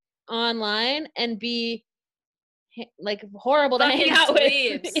charismatic online and be like horrible to hang out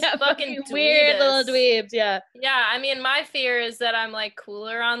dweebs. with. Yeah, fucking dweebs. Weird little dweebs. Yeah. Yeah, I mean, my fear is that I'm like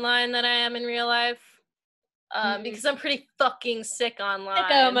cooler online than I am in real life. Because I'm pretty fucking sick online.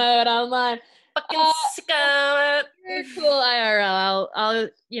 Sicko mode online. Fucking sicko. You're cool IRL. I'll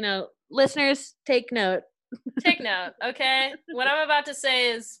listeners, take note. Take note, okay? What I'm about to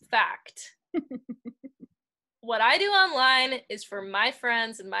say is fact. What I do online is for my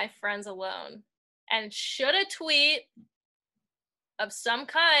friends and my friends alone. And should a tweet of some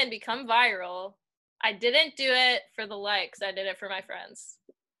kind become viral, I didn't do it for the likes. I did it for my friends.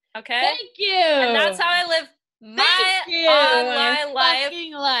 Okay? Thank you. And that's how I live my online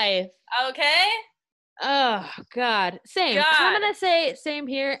life. Okay? Oh, God. Same. God. I'm going to say same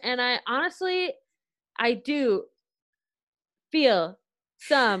here. And I do feel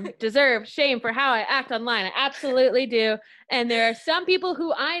some deserved shame for how I act online. I absolutely do. And there are some people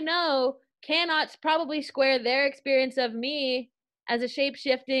who I know cannot probably square their experience of me as a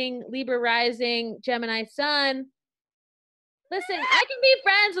shape-shifting, Libra rising, Gemini sun. Listen, I can be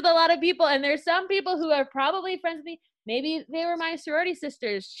friends with a lot of people, and there's some people who are probably friends with me. Maybe they were my sorority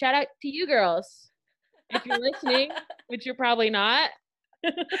sisters. Shout out to you girls. If you're listening, which you're probably not.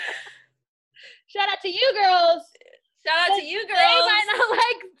 Shout out to you girls. Shout out to you girls. They might not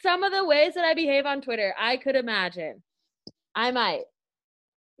like some of the ways that I behave on Twitter. I could imagine. I might.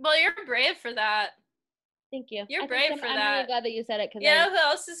 Well, you're brave for that. Thank you. You're brave for that. I'm really glad that you said it. You know who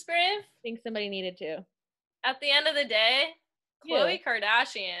else is brave? I think somebody needed to. At the end of the day, Khloe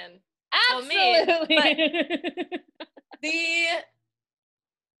Kardashian. Absolutely. Well, me,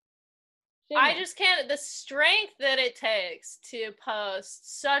 I just can't. The strength that it takes to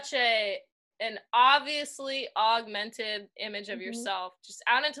post such an obviously augmented image of yourself just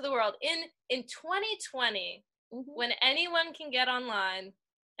out into the world in 2020, when anyone can get online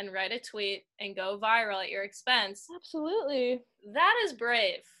and write a tweet and go viral at your expense. Absolutely. That is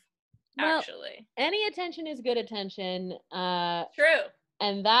brave, actually. Any attention is good attention. True.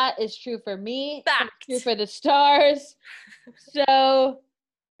 And that is true for me. Fact. True for the stars. So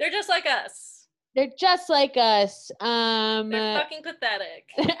they're just like us. They're just like us. They're fucking pathetic.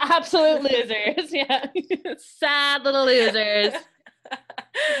 Absolute losers. Yeah. Sad little losers.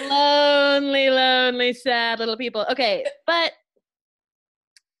 Lonely, sad little people. Okay, but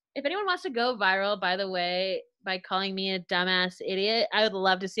if anyone wants to go viral, by the way, by calling me a dumbass idiot, I would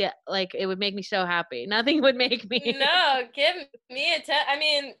love to see it. Like, it would make me so happy. Nothing would make me. No, give me I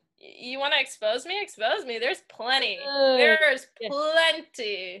mean, you want to expose me? Expose me. There's plenty. There's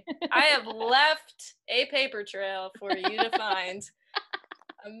plenty. I have left a paper trail for you to find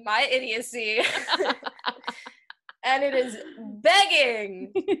my idiocy. And it is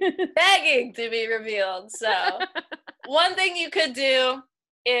begging to be revealed. So one thing you could do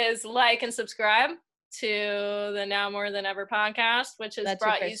is like and subscribe to the Now More Than Ever podcast, which has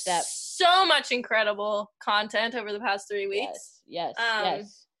brought you so much incredible content over the past 3 weeks. Yes.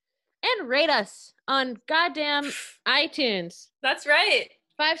 And rate us on goddamn iTunes. That's right.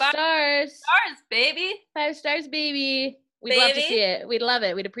 5 stars. 5 stars, baby. 5 stars, baby. We'd love to see it. We'd love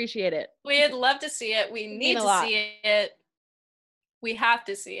it. We'd appreciate it. We'd love to see it. We need to see it. We have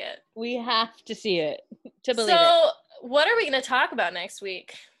to see it. We have to see it to believe it. So, what are we going to talk about next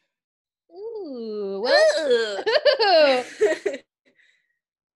week? Ooh. Well,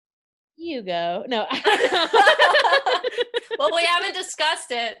 you go. No. Well, we haven't discussed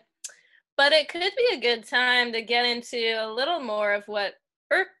it, but it could be a good time to get into a little more of what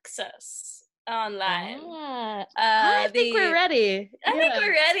irks us online. I think we're ready. I think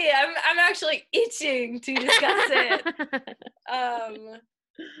we're ready. I'm actually itching to discuss it.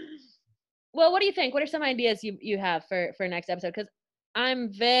 Well, what do you think? What are some ideas you have for next episode? Because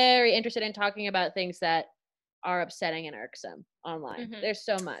I'm very interested in talking about things that are upsetting and irksome online. Mhm. There's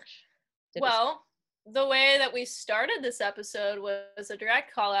so much. Well, the way that we started this episode was a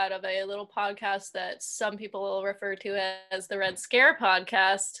direct call out of a little podcast that some people will refer to as the Red Scare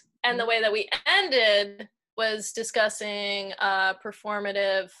podcast. And the way that we ended was discussing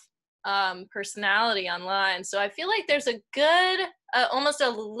performative personality online. So I feel like there's a good, almost a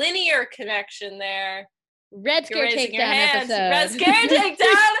linear connection there. Red Scare Takedown episode. Red Scare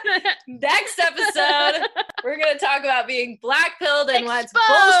Takedown. Next episode, we're going to talk about being black-pilled and what's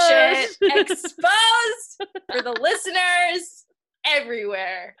bullshit. Exposed for the listeners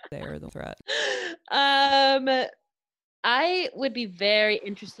everywhere. They're the threat. I would be very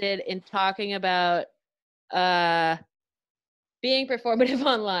interested in talking about being performative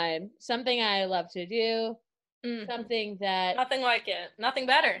online. Something I love to do. Something that... Nothing like it. Nothing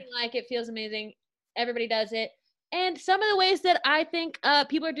better. Nothing like it. Feels amazing. Everybody does it. And some of the ways that I think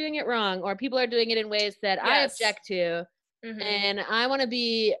people are doing it wrong, or people are doing it in ways that I object to. And I want to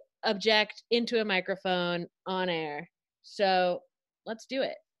be object into a microphone on air. So let's do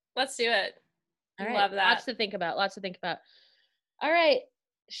it. Let's do it. All right. Love that. Lots to think about. All right.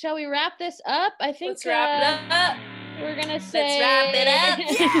 Shall we wrap this up? I think let's wrap it up. We're going to say... Let's wrap it up.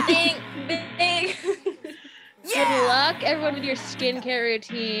 Bing. Good luck, everyone, with your skincare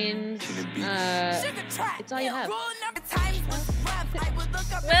routines. It's all you have. Well,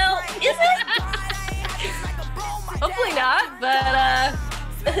 is it? Hopefully not, but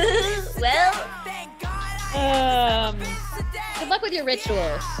well. Good luck with your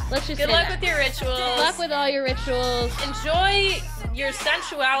rituals. Let's just good luck with your rituals. Good luck with all your rituals. Enjoy your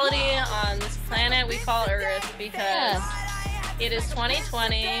sensuality on this planet we call Earth, because it is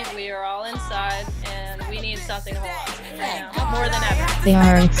 2020. We are all inside, and we need something to hold on to right now, more than ever. They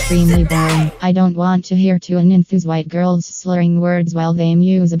are extremely boring. I don't want to hear two unenthused white girls slurring words while they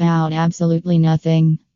muse about absolutely nothing.